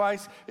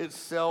self-sacrifice. It's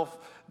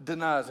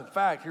self-denies. In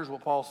fact, here's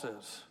what Paul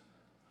says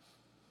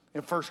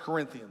in 1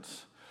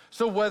 Corinthians.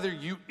 So whether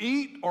you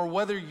eat or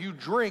whether you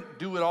drink,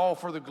 do it all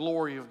for the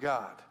glory of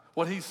God.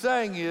 What he's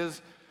saying is,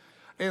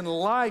 in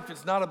life,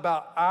 it's not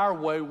about our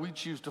way. We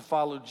choose to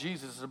follow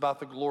Jesus. It's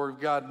about the glory of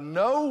God.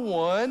 No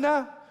one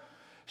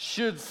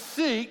should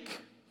seek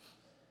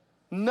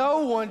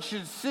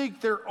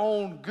their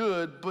own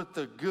good, but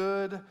the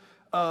good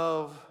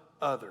of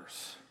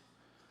others.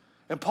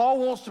 And Paul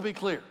wants to be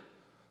clear.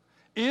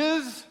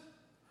 Is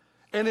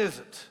and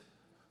isn't.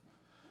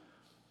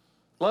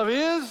 Love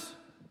is,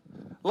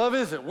 love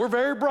isn't. We're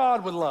very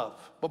broad with love.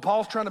 But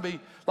Paul's trying to be,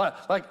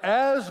 like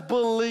as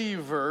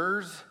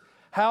believers,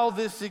 how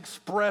this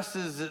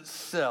expresses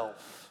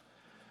itself.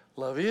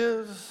 Love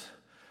is,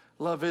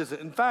 love isn't.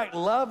 In fact,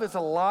 love is a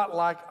lot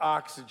like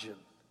oxygen.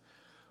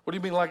 What do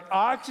you mean? Like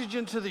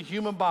oxygen to the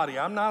human body.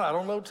 I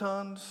don't know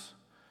tons.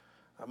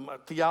 I'm a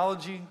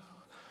theology,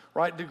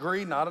 right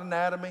degree, not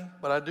anatomy.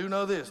 But I do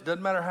know this.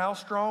 Doesn't matter how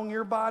strong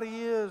your body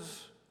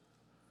is.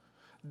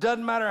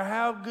 Doesn't matter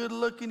how good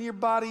looking your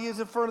body is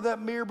in front of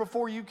that mirror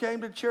before you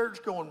came to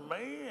church going,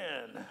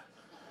 man,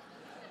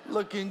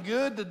 looking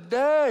good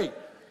today.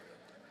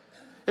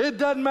 It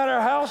doesn't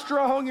matter how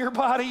strong your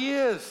body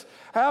is,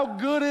 how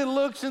good it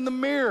looks in the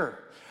mirror.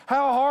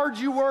 How hard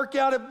you work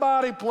out at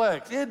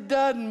Bodyplex. It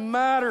doesn't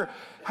matter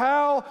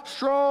how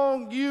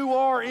strong you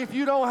are. If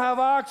you don't have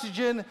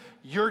oxygen,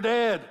 you're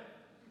dead.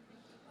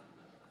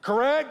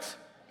 Correct?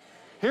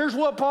 Here's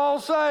what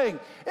Paul's saying.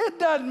 It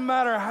doesn't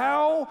matter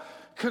how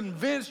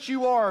convinced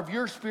you are of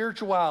your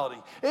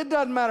spirituality. It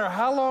doesn't matter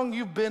how long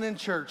you've been in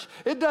church.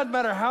 It doesn't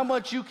matter how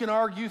much you can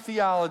argue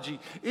theology.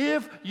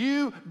 If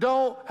you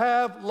don't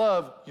have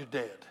love, you're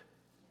dead.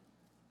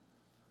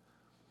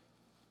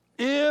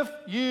 If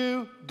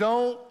you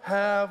don't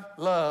have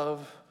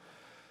love,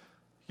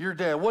 you're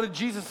dead. What did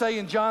Jesus say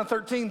in John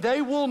 13?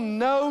 They will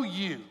know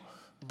you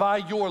by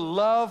your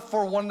love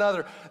for one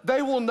another.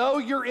 They will know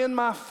you're in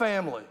my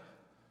family.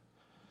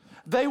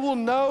 They will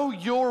know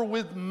you're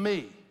with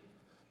me.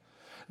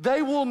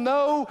 They will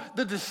know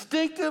the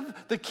distinctive,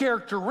 the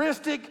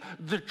characteristic,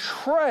 the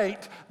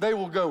trait. They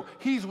will go,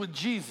 he's with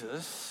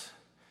Jesus,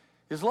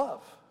 is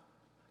love.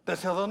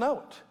 That's how they'll know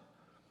it.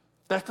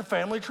 That's the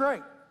family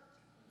trait.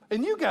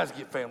 And you guys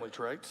get family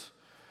traits,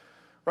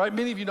 right?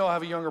 Many of you know I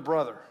have a younger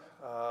brother.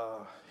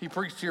 He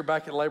preached here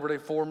back at Labor Day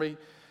for me.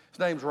 His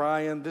name's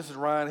Ryan. This is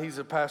Ryan. He's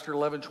a pastor at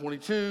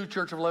 1122,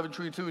 Church of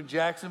 1122 in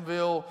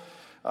Jacksonville.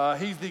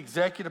 He's the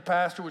executive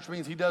pastor, which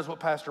means he does what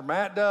Pastor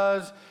Matt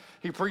does.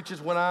 He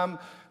preaches when I'm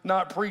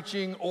not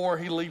preaching, or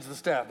he leads the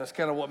staff. That's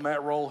kind of what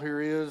Matt's role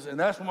here is. And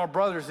that's what my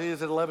brother's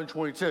is at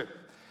 1122.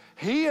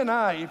 He and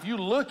I, if you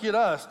look at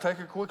us, take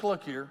a quick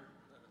look here.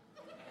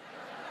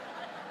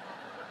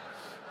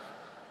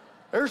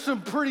 There's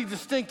some pretty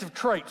distinctive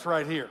traits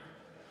right here.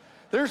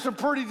 There's some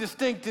pretty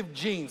distinctive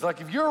genes. Like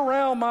if you're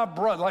around my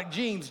brother, like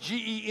genes,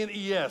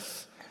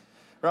 G-E-N-E-S,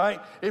 right?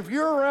 If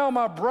you're around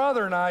my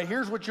brother and I,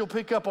 here's what you'll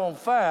pick up on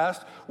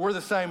fast. We're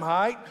the same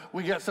height.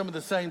 We got some of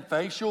the same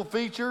facial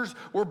features.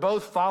 We're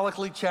both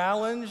follically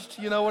challenged.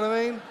 You know what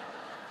I mean?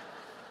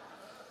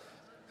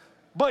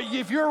 But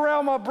if you're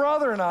around my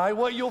brother and I,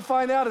 what you'll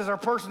find out is our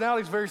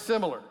personality is very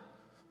similar.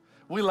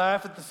 We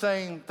laugh at the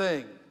same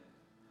thing.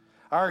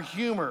 Our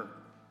humor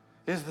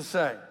is the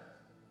same.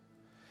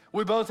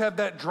 We both have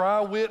that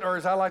dry wit, or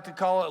as I like to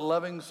call it,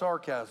 loving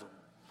sarcasm.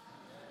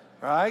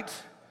 Right?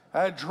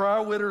 That dry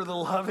wit or the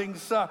loving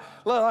sarcasm.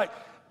 Like,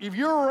 if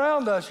you're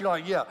around us, you're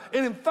like, yeah.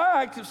 And in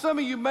fact, if some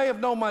of you may have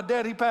known my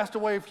dad, he passed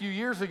away a few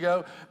years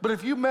ago, but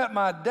if you met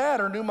my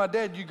dad or knew my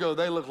dad, you go,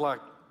 they look like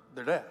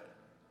their dad.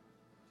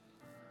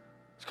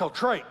 It's called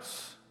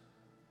traits.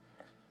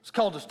 It's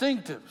called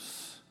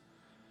distinctives.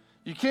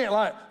 You can't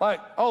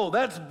oh,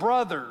 that's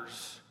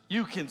brothers.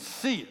 You can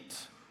see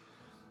it,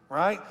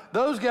 right?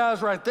 Those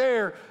guys right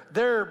there,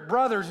 they're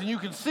brothers, and you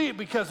can see it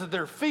because of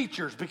their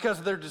features, because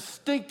of their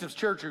distinctives.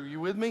 Church, are you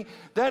with me?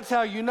 That's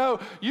how you know.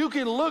 You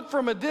can look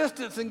from a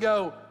distance and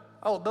go,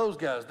 oh, those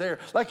guys there.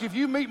 Like if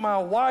you meet my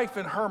wife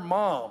and her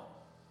mom,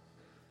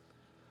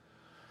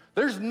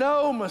 there's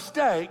no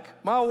mistake.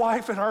 My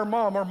wife and her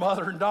mom are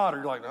mother and daughter.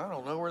 You're like, I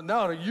don't know where.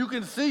 No, you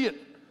can see it.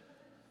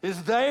 It's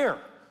there.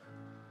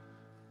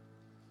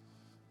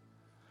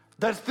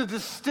 That's the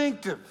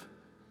distinctive.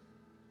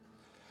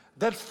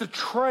 That's the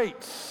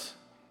traits.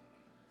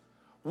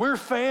 We're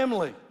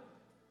family.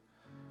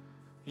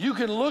 You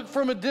can look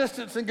from a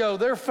distance and go,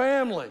 they're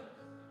family.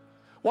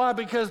 Why?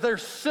 Because they're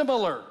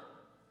similar.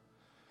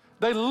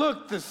 They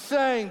look the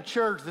same.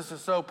 Church, this is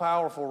so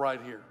powerful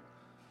right here.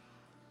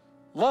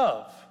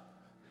 Love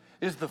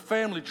is the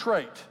family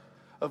trait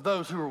of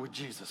those who are with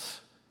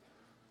Jesus.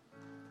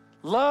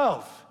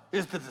 Love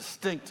is the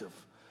distinctive.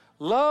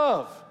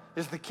 Love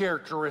is the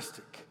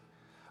characteristic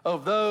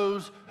of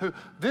those who,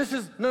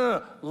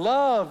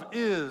 love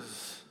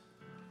is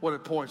what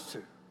it points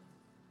to.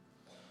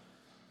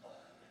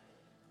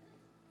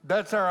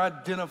 That's our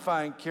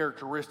identifying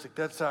characteristic.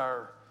 That's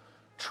our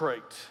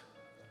trait.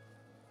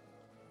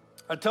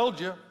 I told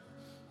you,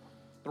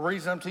 the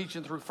reason I'm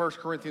teaching through 1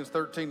 Corinthians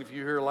 13, if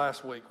you were here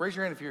last week, raise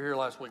your hand if you were here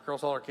last week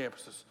across all our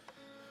campuses.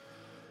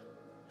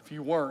 If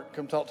you weren't,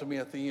 come talk to me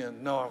at the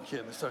end. No, I'm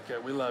kidding. It's okay.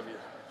 We love you.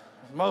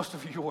 Most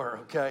of you were,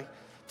 okay?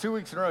 2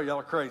 weeks in a row, y'all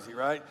are crazy,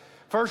 right?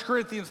 1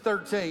 Corinthians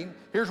 13,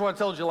 here's what I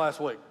told you last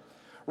week.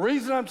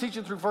 Reason I'm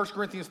teaching through 1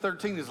 Corinthians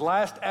 13 is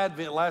last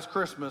Advent, last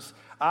Christmas,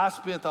 I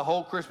spent the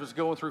whole Christmas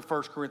going through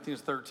 1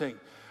 Corinthians 13.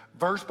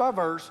 Verse by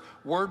verse,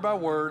 word by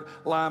word,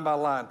 line by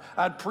line.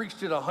 I'd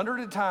preached it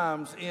 100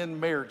 times in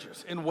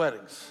marriages, in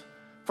weddings.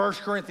 1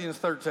 Corinthians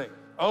 13,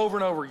 over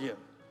and over again.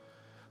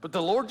 But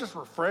the Lord just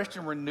refreshed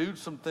and renewed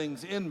some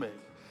things in me.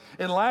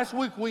 And last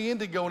week we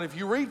ended going, if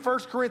you read 1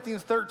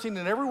 Corinthians 13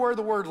 and everywhere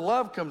the word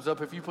love comes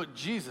up, if you put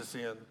Jesus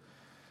in,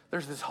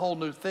 there's this whole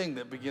new thing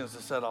that begins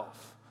to set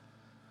off.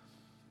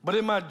 But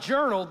in my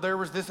journal, there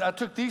was this, I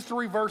took these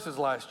 3 verses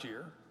last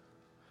year.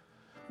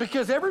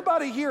 Because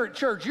everybody here at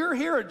church, you're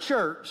here at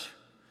church,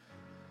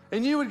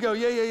 and you would go,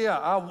 yeah,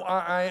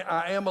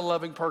 I am a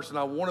loving person.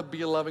 I want to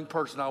be a loving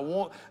person. I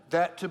want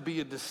that to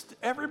be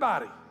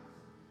everybody.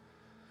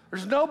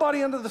 There's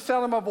nobody under the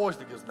sound of my voice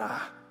that goes, nah,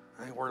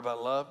 I ain't worried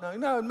about love.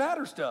 No, it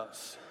matters to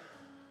us.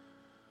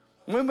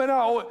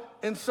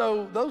 And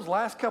so those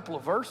last couple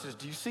of verses,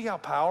 do you see how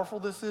powerful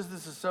this is?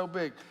 This is so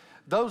big.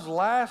 Those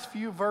last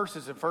few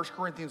verses in 1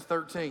 Corinthians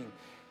 13,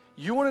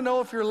 you want to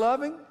know if you're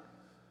loving?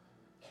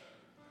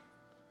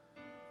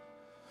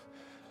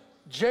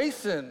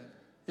 Jason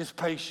is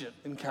patient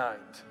and kind.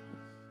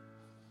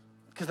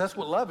 Because that's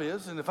what love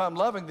is. And if I'm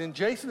loving, then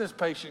Jason is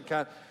patient and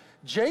kind.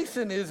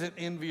 Jason isn't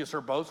envious or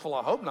boastful.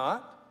 I hope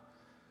not.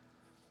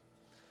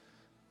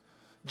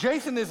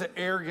 Jason isn't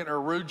arrogant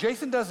or rude.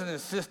 Jason doesn't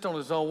insist on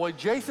his own way.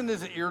 Jason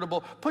isn't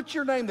irritable. Put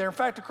your name there. In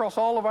fact, across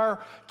all of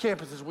our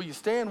campuses, will you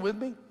stand with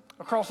me?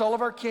 Across all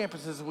of our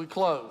campuses as we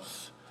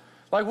close.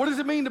 Like, what does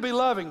it mean to be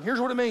loving? Here's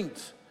what it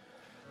means.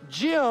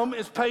 Jim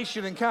is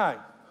patient and kind.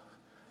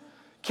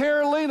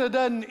 Carolina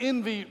doesn't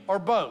envy or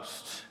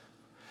boast.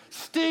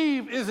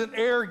 Steve isn't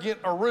arrogant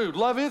or rude.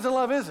 Love is and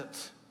love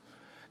isn't.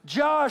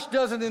 Josh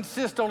doesn't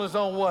insist on his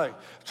own way.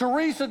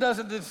 Teresa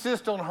doesn't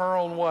insist on her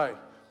own way,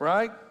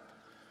 right?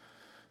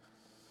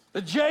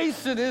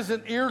 Jason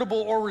isn't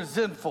irritable or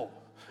resentful.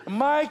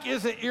 Mike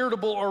isn't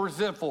irritable or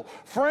resentful.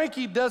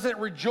 Frankie doesn't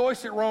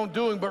rejoice at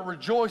wrongdoing, but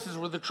rejoices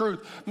with the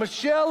truth.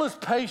 Michelle is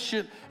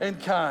patient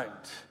and kind,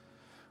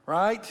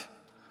 right?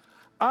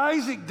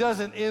 Isaac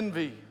doesn't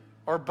envy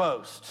or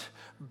boast.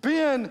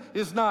 Ben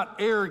is not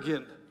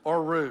arrogant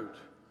or rude.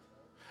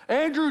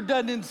 Andrew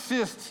doesn't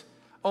insist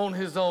on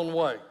his own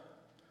way.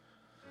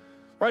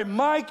 Right?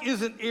 Mike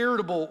isn't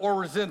irritable or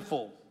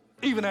resentful,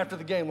 even after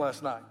the game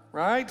last night,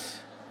 right?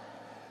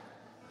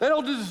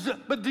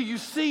 But do you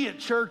see it,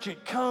 church?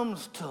 It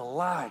comes to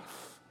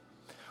life.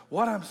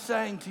 What I'm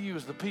saying to you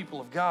as the people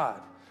of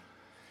God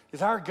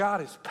is our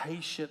God is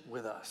patient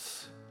with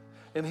us,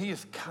 and he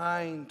is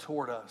kind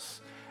toward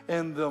us.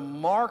 And the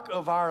mark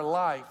of our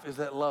life is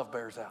that love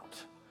bears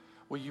out.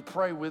 Will you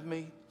pray with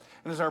me?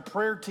 And as our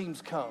prayer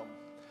teams come,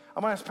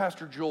 I'm going to ask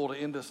Pastor Joel to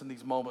end us in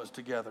these moments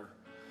together,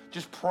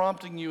 just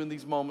prompting you in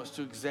these moments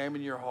to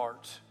examine your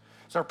heart.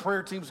 As our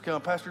prayer teams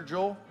come, Pastor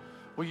Joel,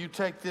 will you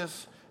take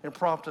this and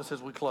prompt us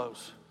as we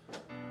close?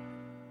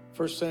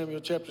 1 Samuel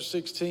chapter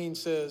 16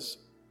 says,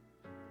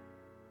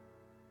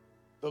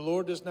 the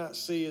Lord does not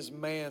see as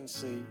man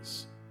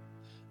sees.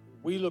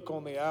 We look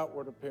on the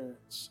outward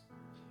appearance,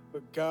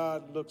 but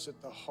God looks at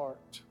the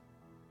heart.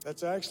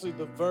 That's actually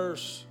the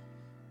verse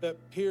that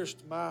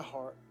pierced my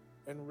heart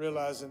in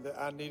realizing that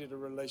I needed a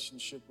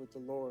relationship with the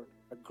Lord.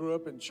 I grew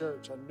up in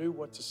church. I knew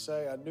what to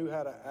say. I knew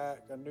how to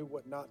act. I knew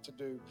what not to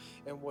do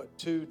and what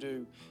to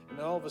do. And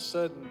all of a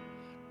sudden,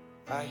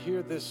 I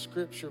hear this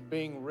scripture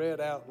being read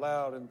out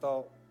loud and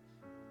thought,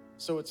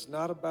 so it's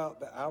not about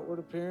the outward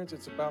appearance,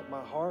 it's about my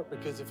heart,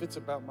 because if it's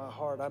about my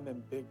heart, I'm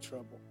in big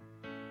trouble.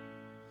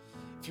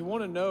 If you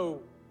want to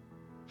know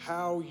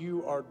how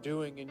you are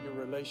doing in your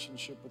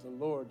relationship with the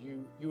Lord,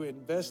 you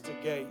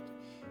investigate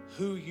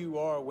who you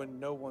are when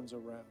no one's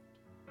around.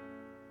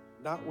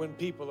 Not when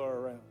people are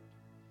around,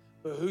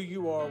 but who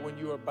you are when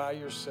you are by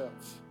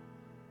yourself.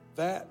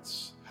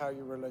 That's how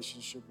your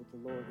relationship with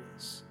the Lord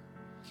is.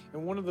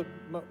 And one of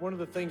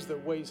the things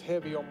that weighs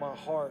heavy on my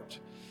heart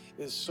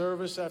is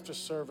service after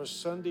service,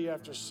 Sunday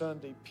after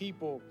Sunday,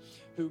 people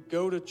who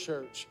go to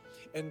church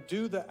and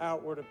do the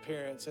outward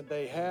appearance, and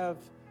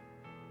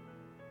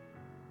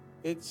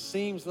it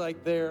seems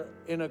like they're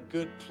in a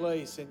good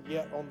place, and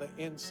yet on the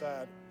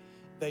inside,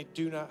 they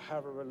do not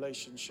have a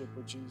relationship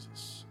with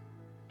Jesus.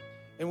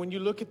 And when you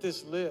look at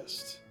this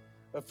list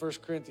of 1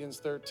 Corinthians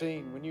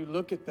 13, when you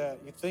look at that,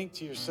 you think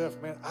to yourself,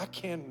 man, I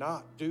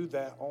cannot do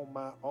that on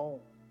my own.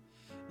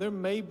 There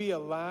may be a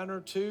line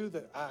or two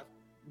that I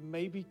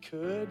maybe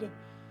could,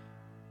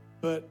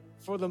 but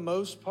for the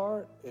most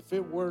part, if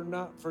it were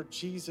not for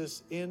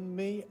Jesus in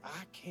me,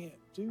 I can't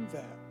do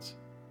that.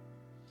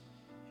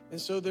 And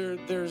so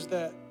there's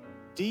that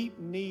deep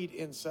need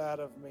inside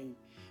of me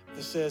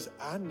that says,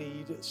 I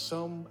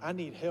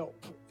need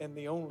help, and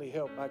the only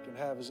help I can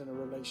have is in a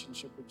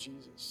relationship with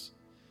Jesus.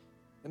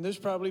 And there's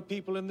probably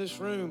people in this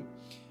room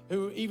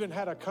who even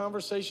had a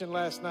conversation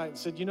last night and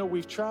said,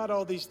 we've tried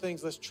all these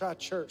things, let's try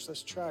church,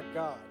 let's try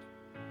God.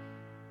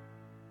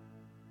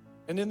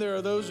 And then there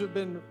are those who've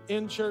been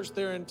in church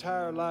their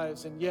entire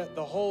lives, and yet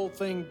the whole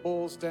thing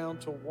boils down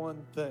to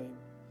one thing.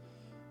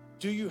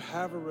 Do you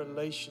have a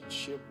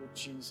relationship with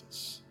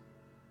Jesus?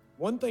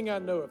 One thing I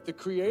know, if the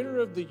creator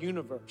of the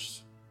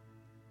universe,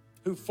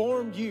 who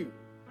formed you,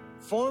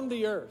 formed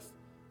the earth,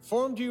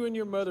 formed you in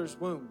your mother's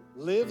womb,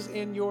 lives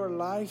in your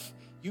life,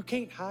 you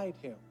can't hide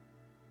him.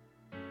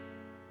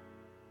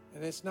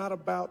 And it's not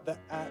about the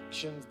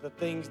actions, the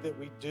things that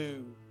we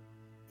do.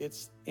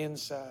 It's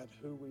inside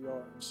who we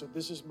are. And so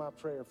this is my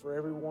prayer for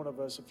every one of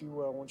us. If you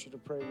will, I want you to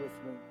pray with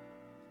me.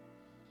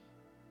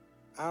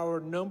 Our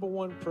number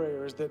one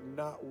prayer is that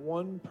not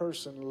one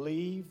person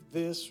leave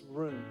this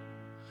room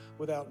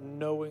without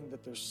knowing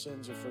that their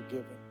sins are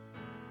forgiven.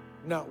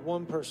 Not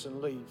one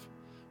person leave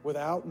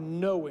without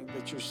knowing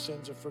that your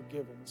sins are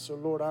forgiven. So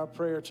Lord, our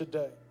prayer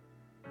today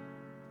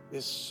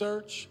is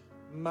search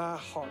my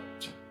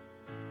heart.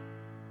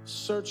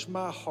 Search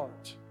my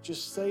heart.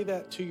 Just say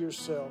that to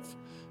yourself,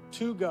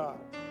 to God.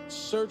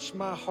 Search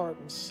my heart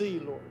and see,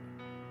 Lord.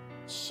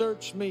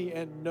 Search me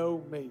and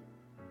know me.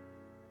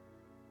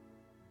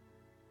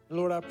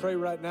 Lord, I pray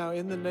right now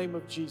in the name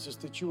of Jesus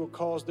that you will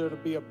cause there to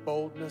be a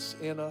boldness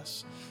in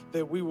us,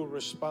 that we will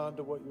respond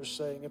to what you're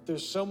saying. If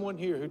there's someone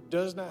here who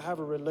does not have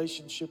a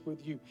relationship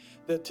with you,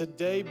 that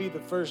today be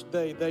the first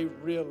day they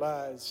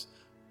realize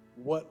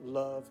what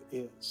love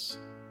is,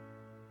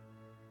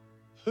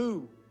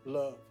 who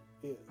love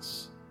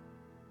is.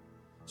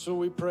 So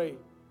we pray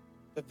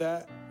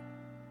that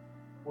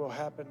will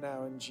happen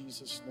now in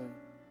Jesus' name.